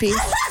wear a one piece.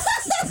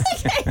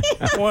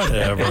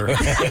 Whatever.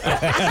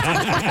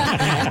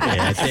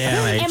 Yeah,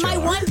 damn And my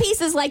one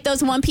piece is like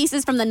those one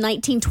pieces from the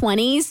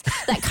 1920s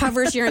that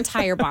covers your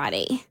entire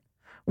body.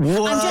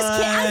 What? I'm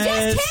just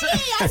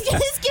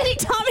kidding.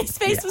 Tommy's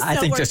face was so I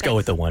think worth just it. go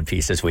with the one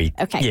piece this week.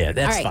 Okay. Yeah,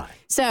 that's All right. fine.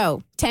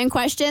 So, 10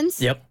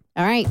 questions? Yep.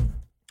 All right.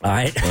 All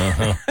right.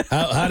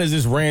 How does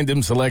this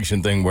random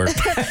selection thing work?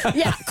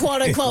 Yeah,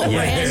 quote unquote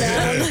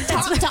random.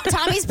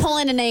 Tommy's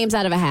pulling the names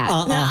out of a hat.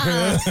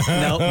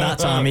 No, not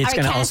Tommy. It's All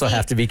right, going to also Cassie.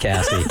 have to be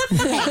Cassie.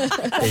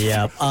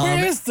 Yep.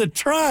 Where's the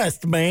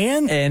trust,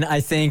 man? And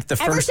I think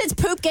the Ever first. since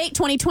Poopgate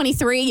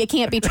 2023, you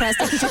can't be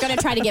trusted because you're going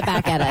to try to get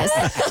back at us.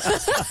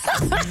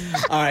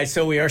 All right,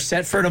 so we are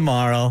set for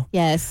tomorrow.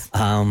 Yes.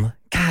 God,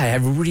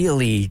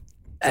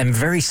 I'm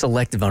very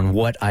selective on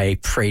what I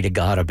pray to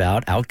God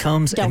about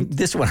outcomes. Don't. And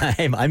this one,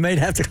 I might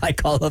have to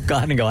call up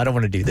God and go, I don't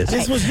want to do this.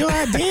 This was your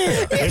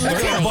idea.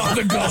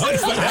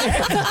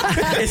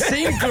 It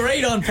seemed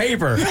great on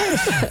paper.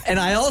 And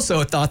I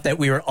also thought that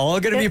we were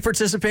all going to be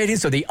participating,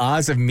 so the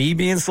odds of me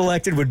being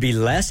selected would be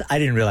less. I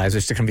didn't realize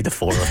there's going to be the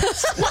four of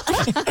us.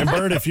 And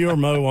Bert, if you or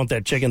Mo want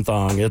that chicken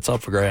thong, it's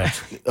up for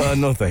grabs.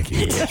 No, thank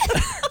you. Yeah.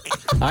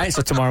 All right,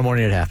 so tomorrow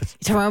morning it happens.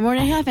 Tomorrow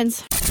morning it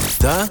happens.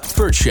 The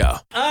Bert Show.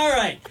 All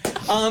right.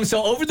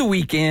 So over the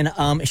weekend,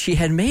 she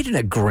had made an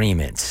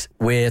agreement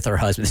with her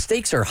husband. The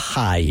stakes are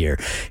high here.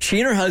 She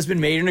and her husband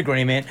made an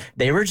agreement.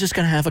 They were just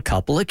going to have a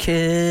couple of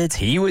kids.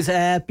 He was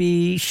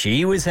happy.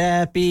 She was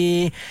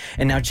happy.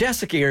 And now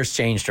Jessica has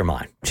changed her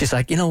mind. She's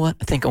like, you know what?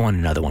 I think I want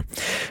another one.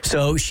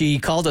 So she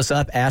called us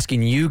up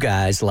asking you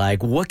guys,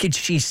 like, what could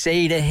she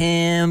say to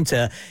him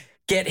to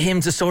get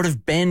him to sort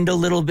of bend a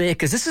little bit?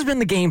 Because this has been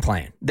the game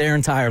plan their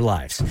entire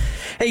lives.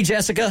 Hey,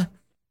 Jessica.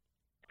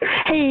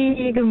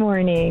 Hey, good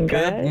morning.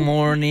 Good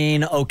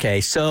morning.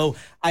 Okay, so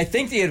I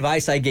think the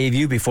advice I gave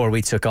you before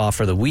we took off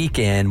for the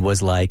weekend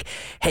was like,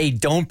 hey,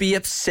 don't be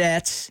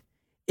upset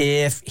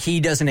if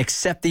he doesn't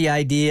accept the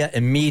idea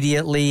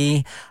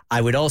immediately. I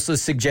would also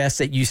suggest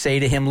that you say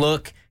to him,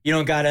 look, you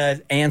don't got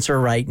to answer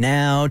right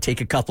now.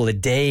 Take a couple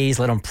of days,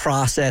 let him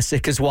process it.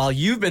 Because while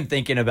you've been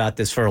thinking about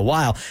this for a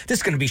while, this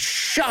is going to be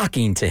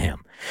shocking to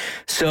him.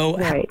 So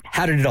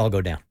how did it all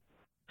go down?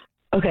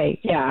 Okay,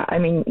 yeah. I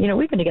mean,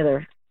 we've been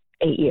together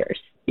 8 years,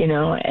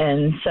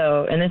 and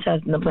this has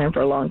been the plan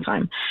for a long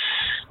time.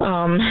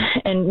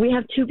 And we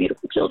have two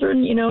beautiful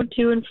children,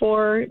 2 and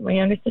 4. My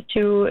youngest is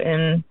 2,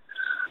 and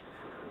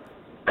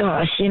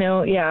gosh,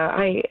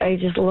 I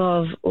just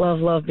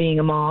love being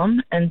a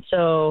mom. And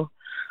so,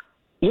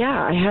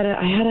 yeah, I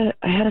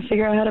had to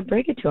figure out how to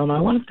break it to him. I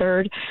want a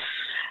third.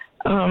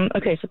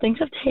 Okay, so things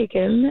have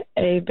taken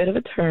a bit of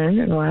a turn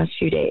in the last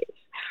few days.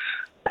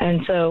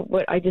 And so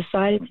what I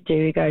decided to do,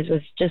 you guys,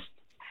 was just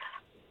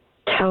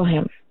tell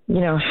him,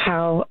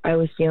 how I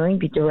was feeling,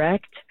 be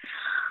direct.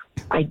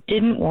 I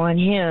didn't want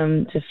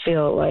him to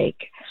feel like,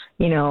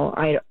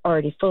 I'd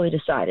already fully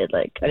decided.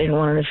 Like, I didn't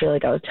want him to feel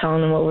like I was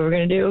telling him what we were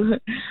going to do.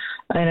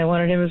 And I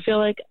wanted him to feel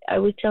like I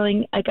was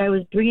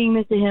bringing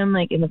this to him,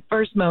 like, in the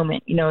first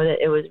moment, that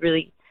it was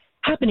really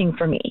happening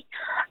for me.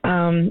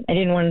 I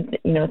didn't want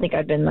to, think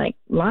I'd been like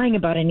lying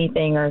about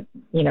anything, or,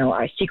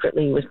 I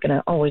secretly was going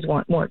to always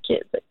want more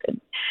kids. I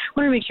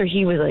wanted to make sure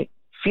he was like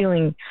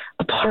feeling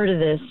a part of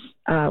this,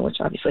 which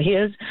obviously he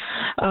is.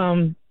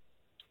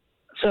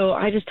 So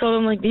I just told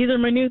him, like, these are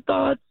my new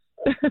thoughts.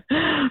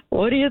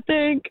 What do you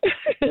think?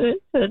 I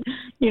said,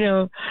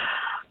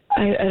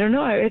 I don't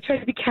know. I tried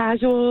to be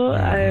casual.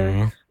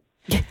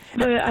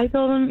 But I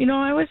told him,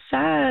 I was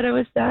sad.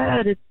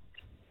 It's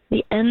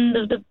the end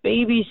of the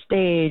baby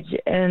stage.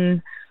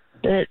 And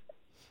that,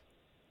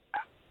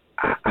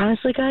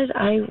 honestly, guys,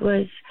 I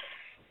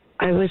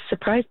was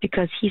surprised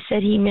because he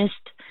said he missed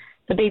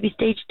the baby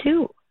stage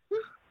too.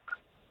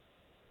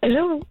 I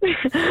know.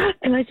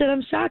 And I said,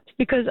 I'm shocked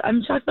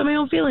by my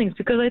own feelings,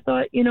 because I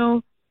thought,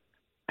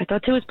 I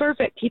thought 2 was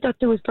perfect. He thought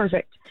 2 was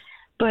perfect.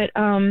 But,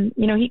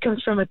 he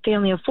comes from a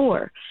family of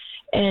 4,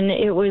 and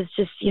it was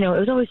just, it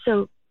was always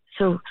so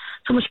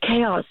much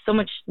chaos, so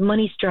much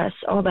money stress,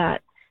 all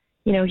that.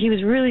 He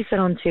was really set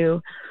on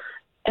 2.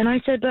 And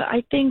I said, but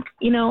I think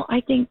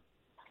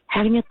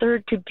having a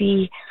 3rd could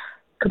be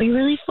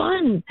really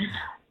fun.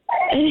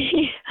 And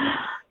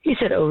he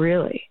said, oh,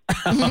 really?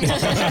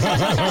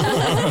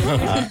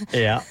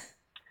 Yeah.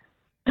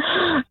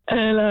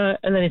 And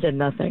then he said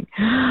nothing.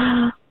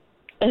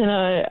 And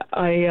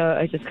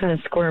I just kind of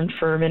squirmed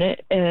for a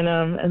minute,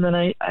 and then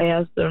I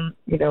asked him,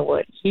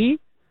 what he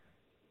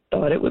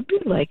thought it would be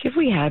like if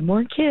we had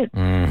more kids.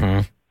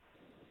 Mm-hmm.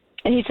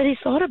 And he said he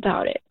thought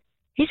about it.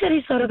 He said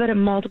he thought about it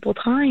multiple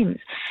times.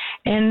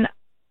 And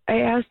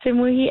I asked him,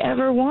 will he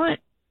ever want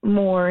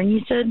more? And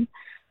he said,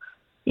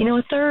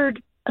 a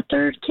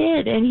third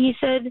kid. And he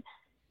said,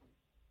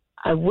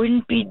 I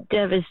wouldn't be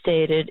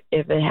devastated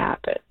if it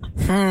happened.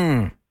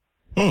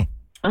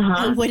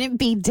 I wouldn't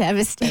be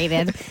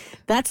devastated.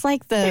 That's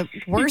like the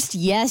worst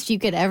yes you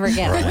could ever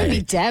get. I would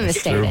be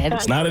devastated.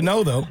 It's not a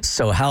no, though.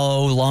 So how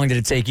long did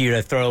it take you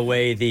to throw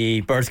away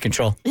the birth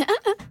control?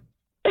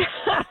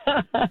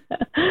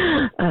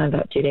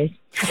 About 2 days.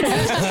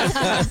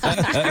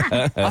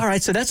 All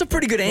right, so that's a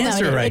pretty good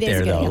answer right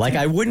there, though. Like,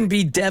 I wouldn't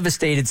be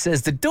devastated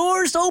says the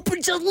door's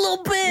open just a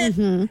little bit.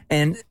 Mm-hmm.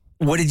 And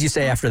what did you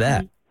say after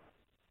that?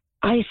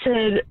 I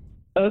said,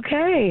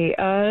 okay,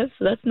 so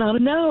that's not a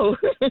no.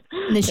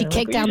 And then she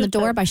kicked down the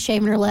door by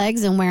shaving her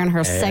legs and wearing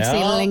her sexy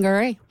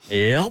lingerie.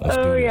 Yep.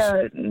 Oh,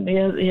 yeah.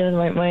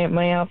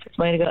 My outfits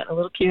might have gotten a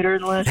little cuter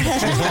in the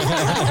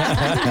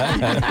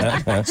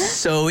last.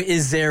 So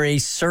is there a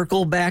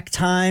circle back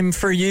time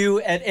for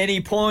you at any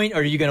point,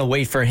 or are you going to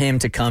wait for him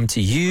to come to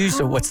you?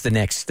 So what's the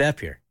next step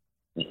here?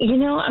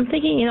 I'm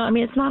thinking,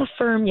 it's not a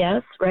firm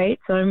yes, right?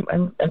 So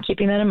I'm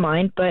keeping that in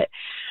mind, but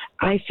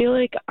I feel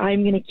like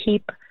I'm going to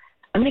keep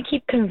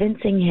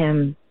convincing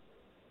him,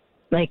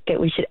 like, that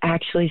we should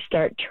actually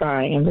start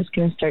trying. I'm just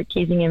going to start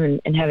teasing him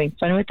and having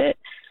fun with it.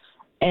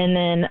 And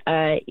then,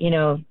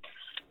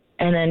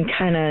 and then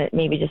kind of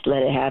maybe just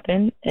let it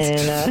happen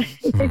and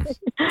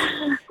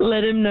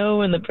let him know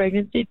when the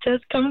pregnancy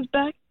test comes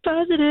back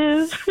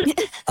positive.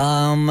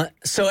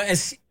 So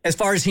as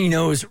far as he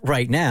knows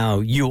right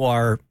now, you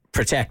are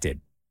protected.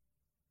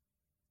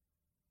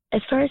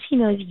 As far as he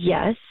knows,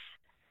 yes.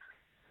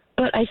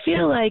 But I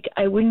feel like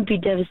I wouldn't be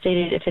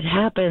devastated if it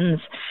happens.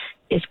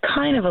 Is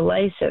kind of a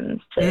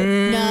license. No,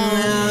 it's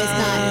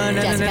not.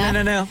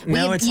 Jessica. No.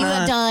 It's you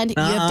not. You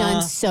have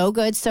done so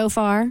good so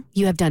far.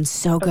 You have done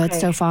so good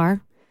so far.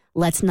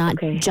 Let's not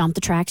jump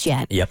the tracks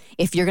yet. Yep.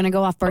 If you're going to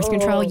go off birth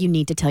control, you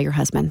need to tell your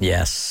husband.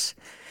 Yes.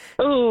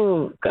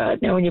 Oh,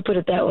 God. Now, when you put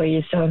it that way,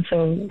 you sound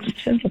so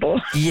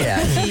sensible. Yeah.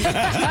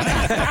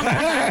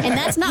 And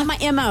that's not my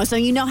MO, so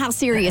you know how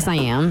serious I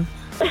am.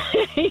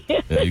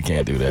 Yeah, you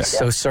can't do that.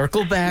 So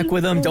circle back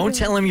with him. Don't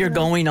tell him you're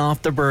going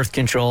off the birth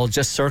control.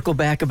 Just circle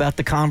back about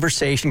the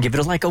conversation. Give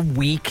it like a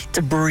week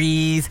to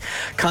breathe.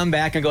 Come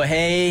back and go,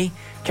 hey,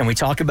 can we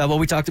talk about what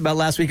we talked about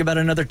last week about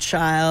another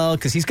child?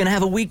 Because he's going to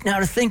have a week now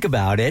to think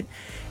about it.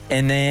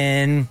 And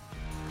then,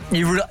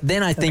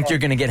 I think you're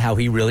going to get how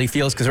he really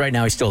feels, because right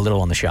now he's still a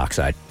little on the shock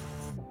side.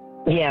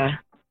 Yeah.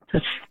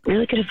 That's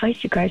really good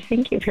advice, you guys.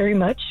 Thank you very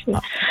much.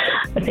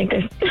 I think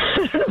I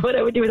don't know what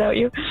I would do without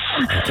you.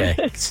 Okay.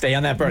 Stay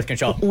on that birth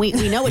control. We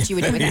know what you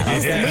would do without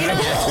us.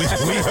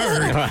 We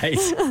heard. All right.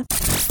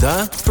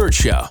 The Bert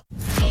Show.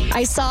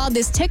 I saw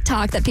this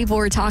TikTok that people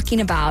were talking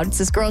about. It's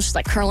this girl, she's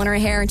like curling her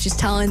hair, and she's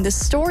telling this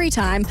story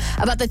time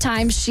about the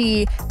time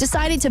she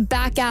decided to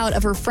back out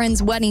of her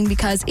friend's wedding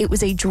because it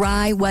was a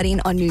dry wedding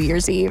on New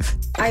Year's Eve.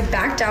 I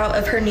backed out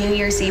of her New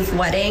Year's Eve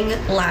wedding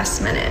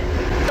last minute,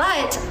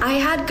 but I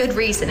had good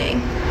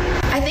reasoning.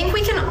 I think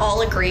we can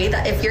all agree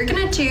that if you're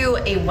gonna do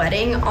a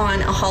wedding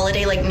on a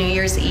holiday like New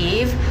Year's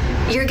Eve,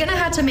 you're gonna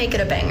have to make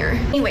it a banger.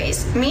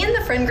 Anyways, me and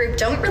the friend group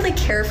don't really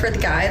care for the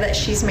guy that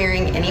she's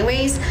marrying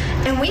anyways,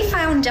 and we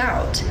found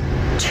out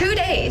 2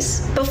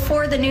 days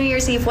before the New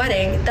Year's Eve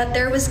wedding that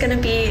there was gonna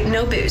be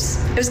no booze.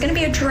 It was gonna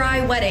be a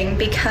dry wedding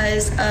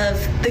because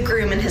of the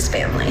groom and his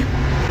family.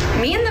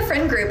 Me and the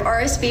friend group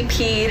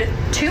RSVP'd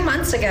 2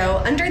 months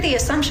ago under the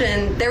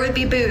assumption there would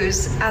be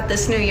booze at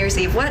this New Year's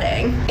Eve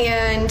wedding.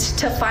 And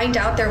to find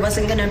out there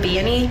wasn't going to be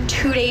any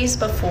 2 days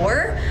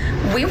before,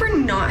 we were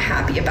not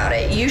happy about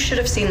it. You should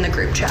have seen the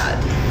group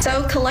chat.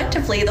 So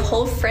collectively, the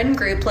whole friend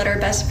group let our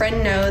best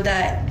friend know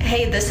that,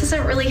 hey, this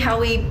isn't really how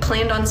we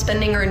planned on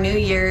spending our New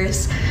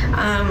Year's.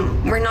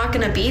 We're not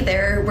going to be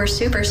there. We're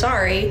super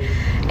sorry.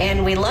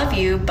 And we love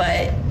you,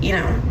 but, you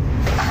know,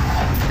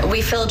 we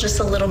feel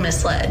just a little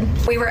misled.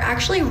 We were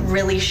actually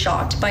really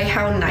shocked by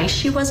how nice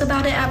she was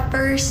about it at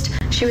first.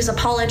 She was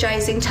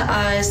apologizing to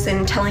us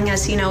and telling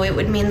us, you know, it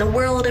would mean the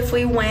world if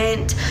we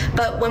went.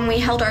 But when we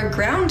held our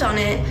ground on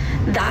it,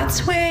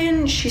 that's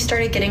when she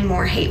started getting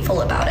more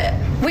hateful about it.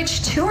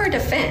 Which, to our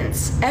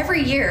defense,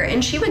 every year,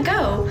 and she would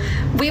go,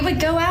 we would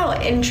go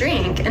out and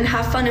drink and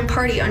have fun and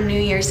party on New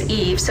Year's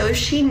Eve. So if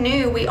she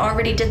knew we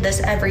already did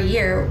this every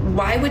year,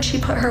 why would she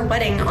put her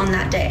wedding on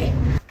that day?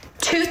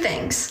 2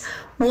 things.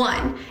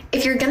 1,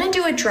 if you're gonna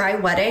do a dry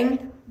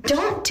wedding,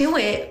 don't do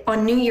it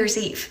on New Year's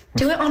Eve.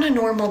 Do it on a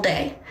normal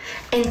day.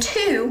 And 2,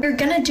 if you're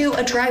gonna do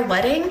a dry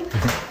wedding,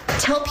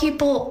 tell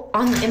people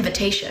on the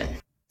invitation.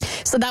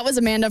 So that was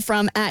Amanda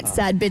from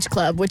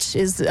 @SadBitchClub, which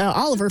is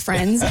all of her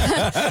friends.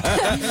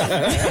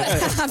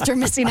 After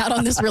missing out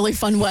on this really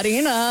fun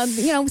wedding,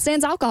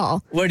 sans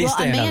alcohol. Where do you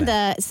stand Amanda, on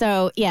that?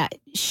 so yeah,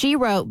 she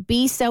wrote,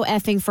 "Be so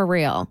effing for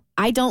real.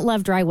 I don't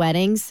love dry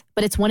weddings,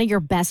 but it's one of your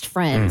best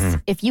friends. Mm-hmm.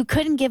 If you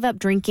couldn't give up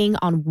drinking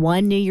on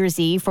one New Year's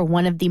Eve for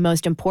one of the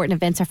most important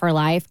events of her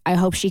life, I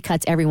hope she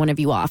cuts every one of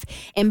you off."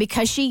 And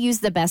because she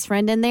used the best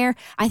friend in there,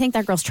 I think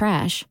that girl's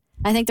trash.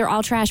 I think they're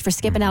all trash for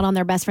skipping out on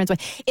their best friend's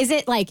wedding.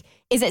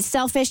 Is it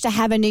selfish to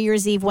have a New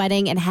Year's Eve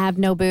wedding and have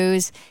no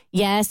booze?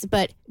 Yes,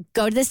 but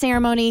go to the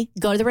ceremony,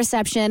 go to the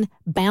reception,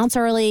 bounce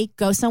early,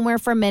 go somewhere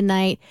for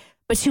midnight.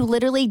 But to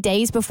literally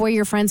days before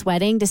your friend's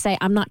wedding to say,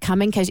 I'm not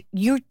coming because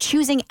you're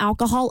choosing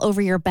alcohol over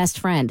your best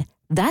friend.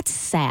 That's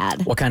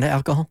sad. What kind of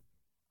alcohol?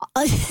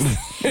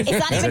 It's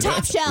not even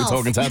top shelf. We're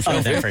talking top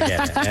shelf. Then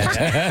forget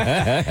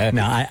it.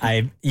 No,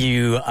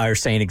 you are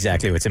saying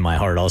exactly what's in my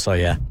heart also,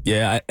 yeah.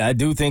 Yeah, I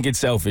do think it's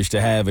selfish to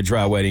have a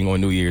dry wedding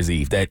on New Year's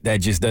Eve. That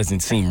just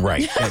doesn't seem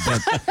right.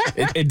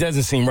 It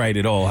doesn't seem right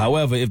at all.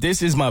 However, if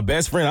this is my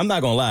best friend, I'm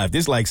not going to lie. If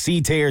this is like C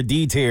tier,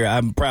 D tier,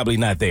 I'm probably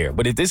not there.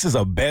 But if this is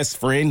a best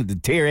friend, the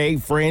tier A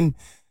friend,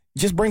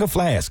 just bring a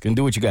flask and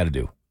do what you got to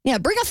do. Yeah,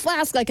 bring a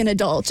flask like an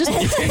adult. Just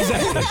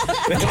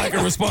exactly. Like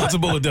a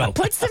responsible adult.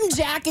 Put some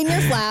Jack in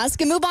your flask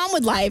and move on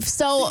with life.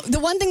 So the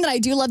one thing that I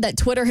do love that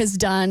Twitter has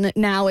done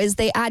now is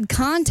they add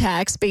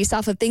context based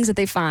off of things that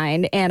they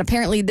find. And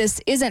apparently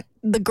this isn't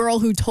the girl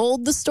who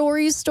told the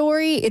story.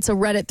 It's a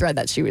Reddit thread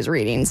that she was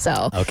reading.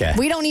 So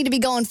we don't need to be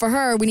going for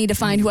her. We need to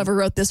find whoever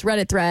wrote this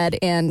Reddit thread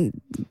and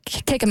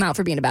kick him out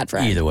for being a bad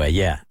friend. Either way,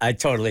 yeah. I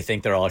totally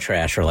think they're all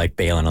trash for like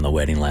bailing on the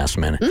wedding last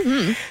minute.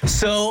 Mm-hmm.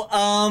 So,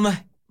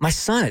 my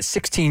son at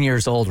 16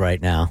 years old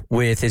right now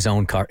with his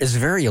own car is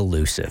very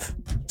elusive.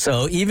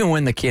 So even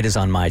when the kid is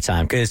on my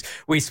time, because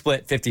we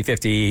split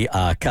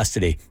 50-50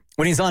 custody,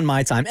 when he's on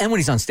my time and when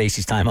he's on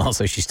Stacy's time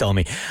also, she's told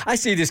me, I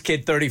see this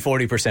kid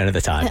 30-40% of the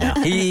time now.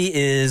 He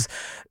is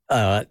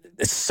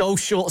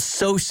social,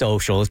 so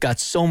social. He's got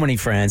so many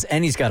friends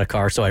and he's got a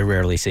car, so I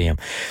rarely see him.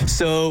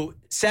 So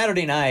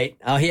Saturday night,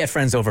 he had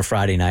friends over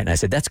Friday night, and I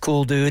said, that's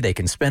cool, dude. They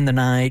can spend the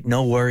night,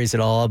 no worries at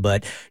all,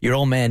 but your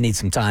old man needs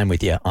some time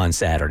with you on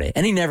Saturday.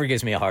 And he never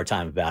gives me a hard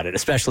time about it,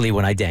 especially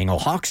when I dangle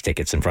Hawks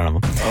tickets in front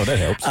of him. Oh, that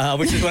helps.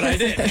 Which is what I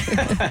did.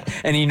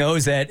 And he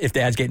knows that if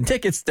Dad's getting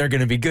tickets, they're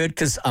going to be good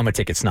because I'm a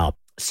ticket snob.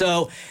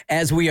 So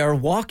as we are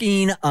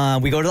walking,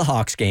 we go to the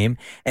Hawks game,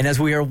 and as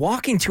we are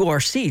walking to our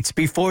seats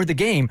before the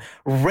game,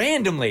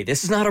 randomly,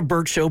 this is not a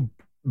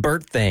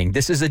Bert thing.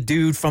 This is a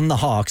dude from the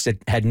Hawks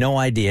that had no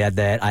idea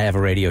that I have a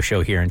radio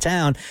show here in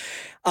town.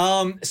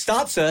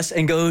 Stops us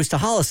and goes to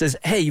Hollis, says,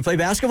 hey, you play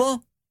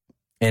basketball?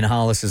 And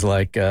Hollis is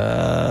like, yeah.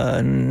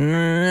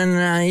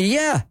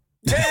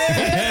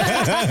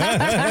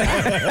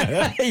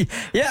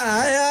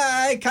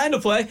 I kind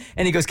of play.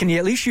 And he goes, can you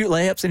at least shoot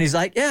layups? And he's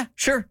like, yeah,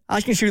 sure,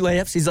 I can shoot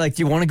layups. He's like,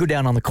 do you want to go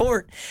down on the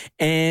court?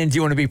 And do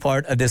you want to be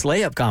part of this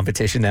layup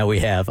competition that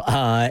we have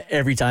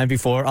every time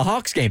before a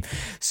Hawks game?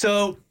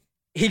 So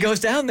he goes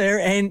down there,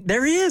 and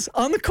there he is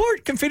on the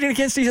court competing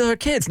against these other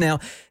kids.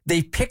 Now,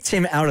 they picked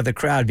him out of the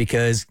crowd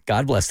because,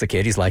 God bless the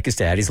kid, he's like his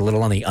dad. He's a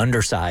little on the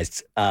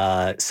undersized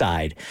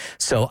side.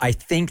 So I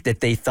think that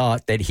they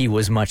thought that he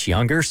was much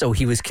younger. So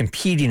he was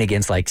competing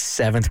against like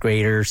 7th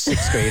graders,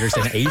 6th graders,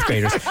 and 8th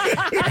graders.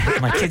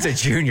 My kid's a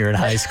junior in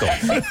high school.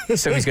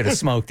 So he's going to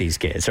smoke these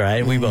kids,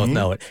 right? We both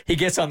know it. He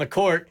gets on the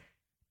court.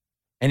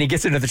 And he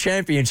gets into the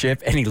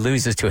championship, and he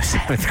loses to a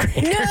 7th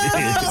grader. No!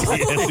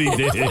 Yes, he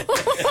did.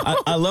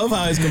 I love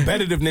how his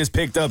competitiveness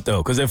picked up,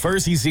 though, because at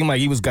first he seemed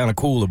like he was kind of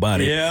cool about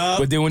it. Yeah.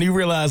 But then when he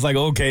realized, like,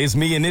 okay, it's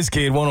me and this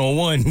kid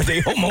one-on-one,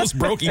 they almost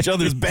broke each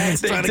other's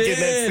backs trying to get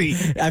that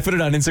seat. I put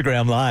it on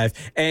Instagram Live,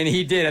 and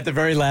he did at the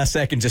very last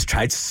second just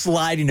tried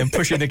sliding and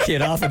pushing the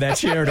kid off of that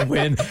chair to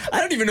win. I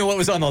don't even know what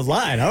was on the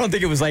line. I don't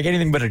think it was like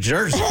anything but a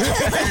jersey.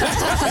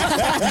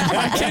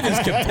 My kid is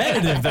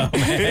competitive, though,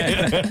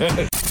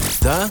 man.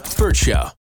 The Burt Show.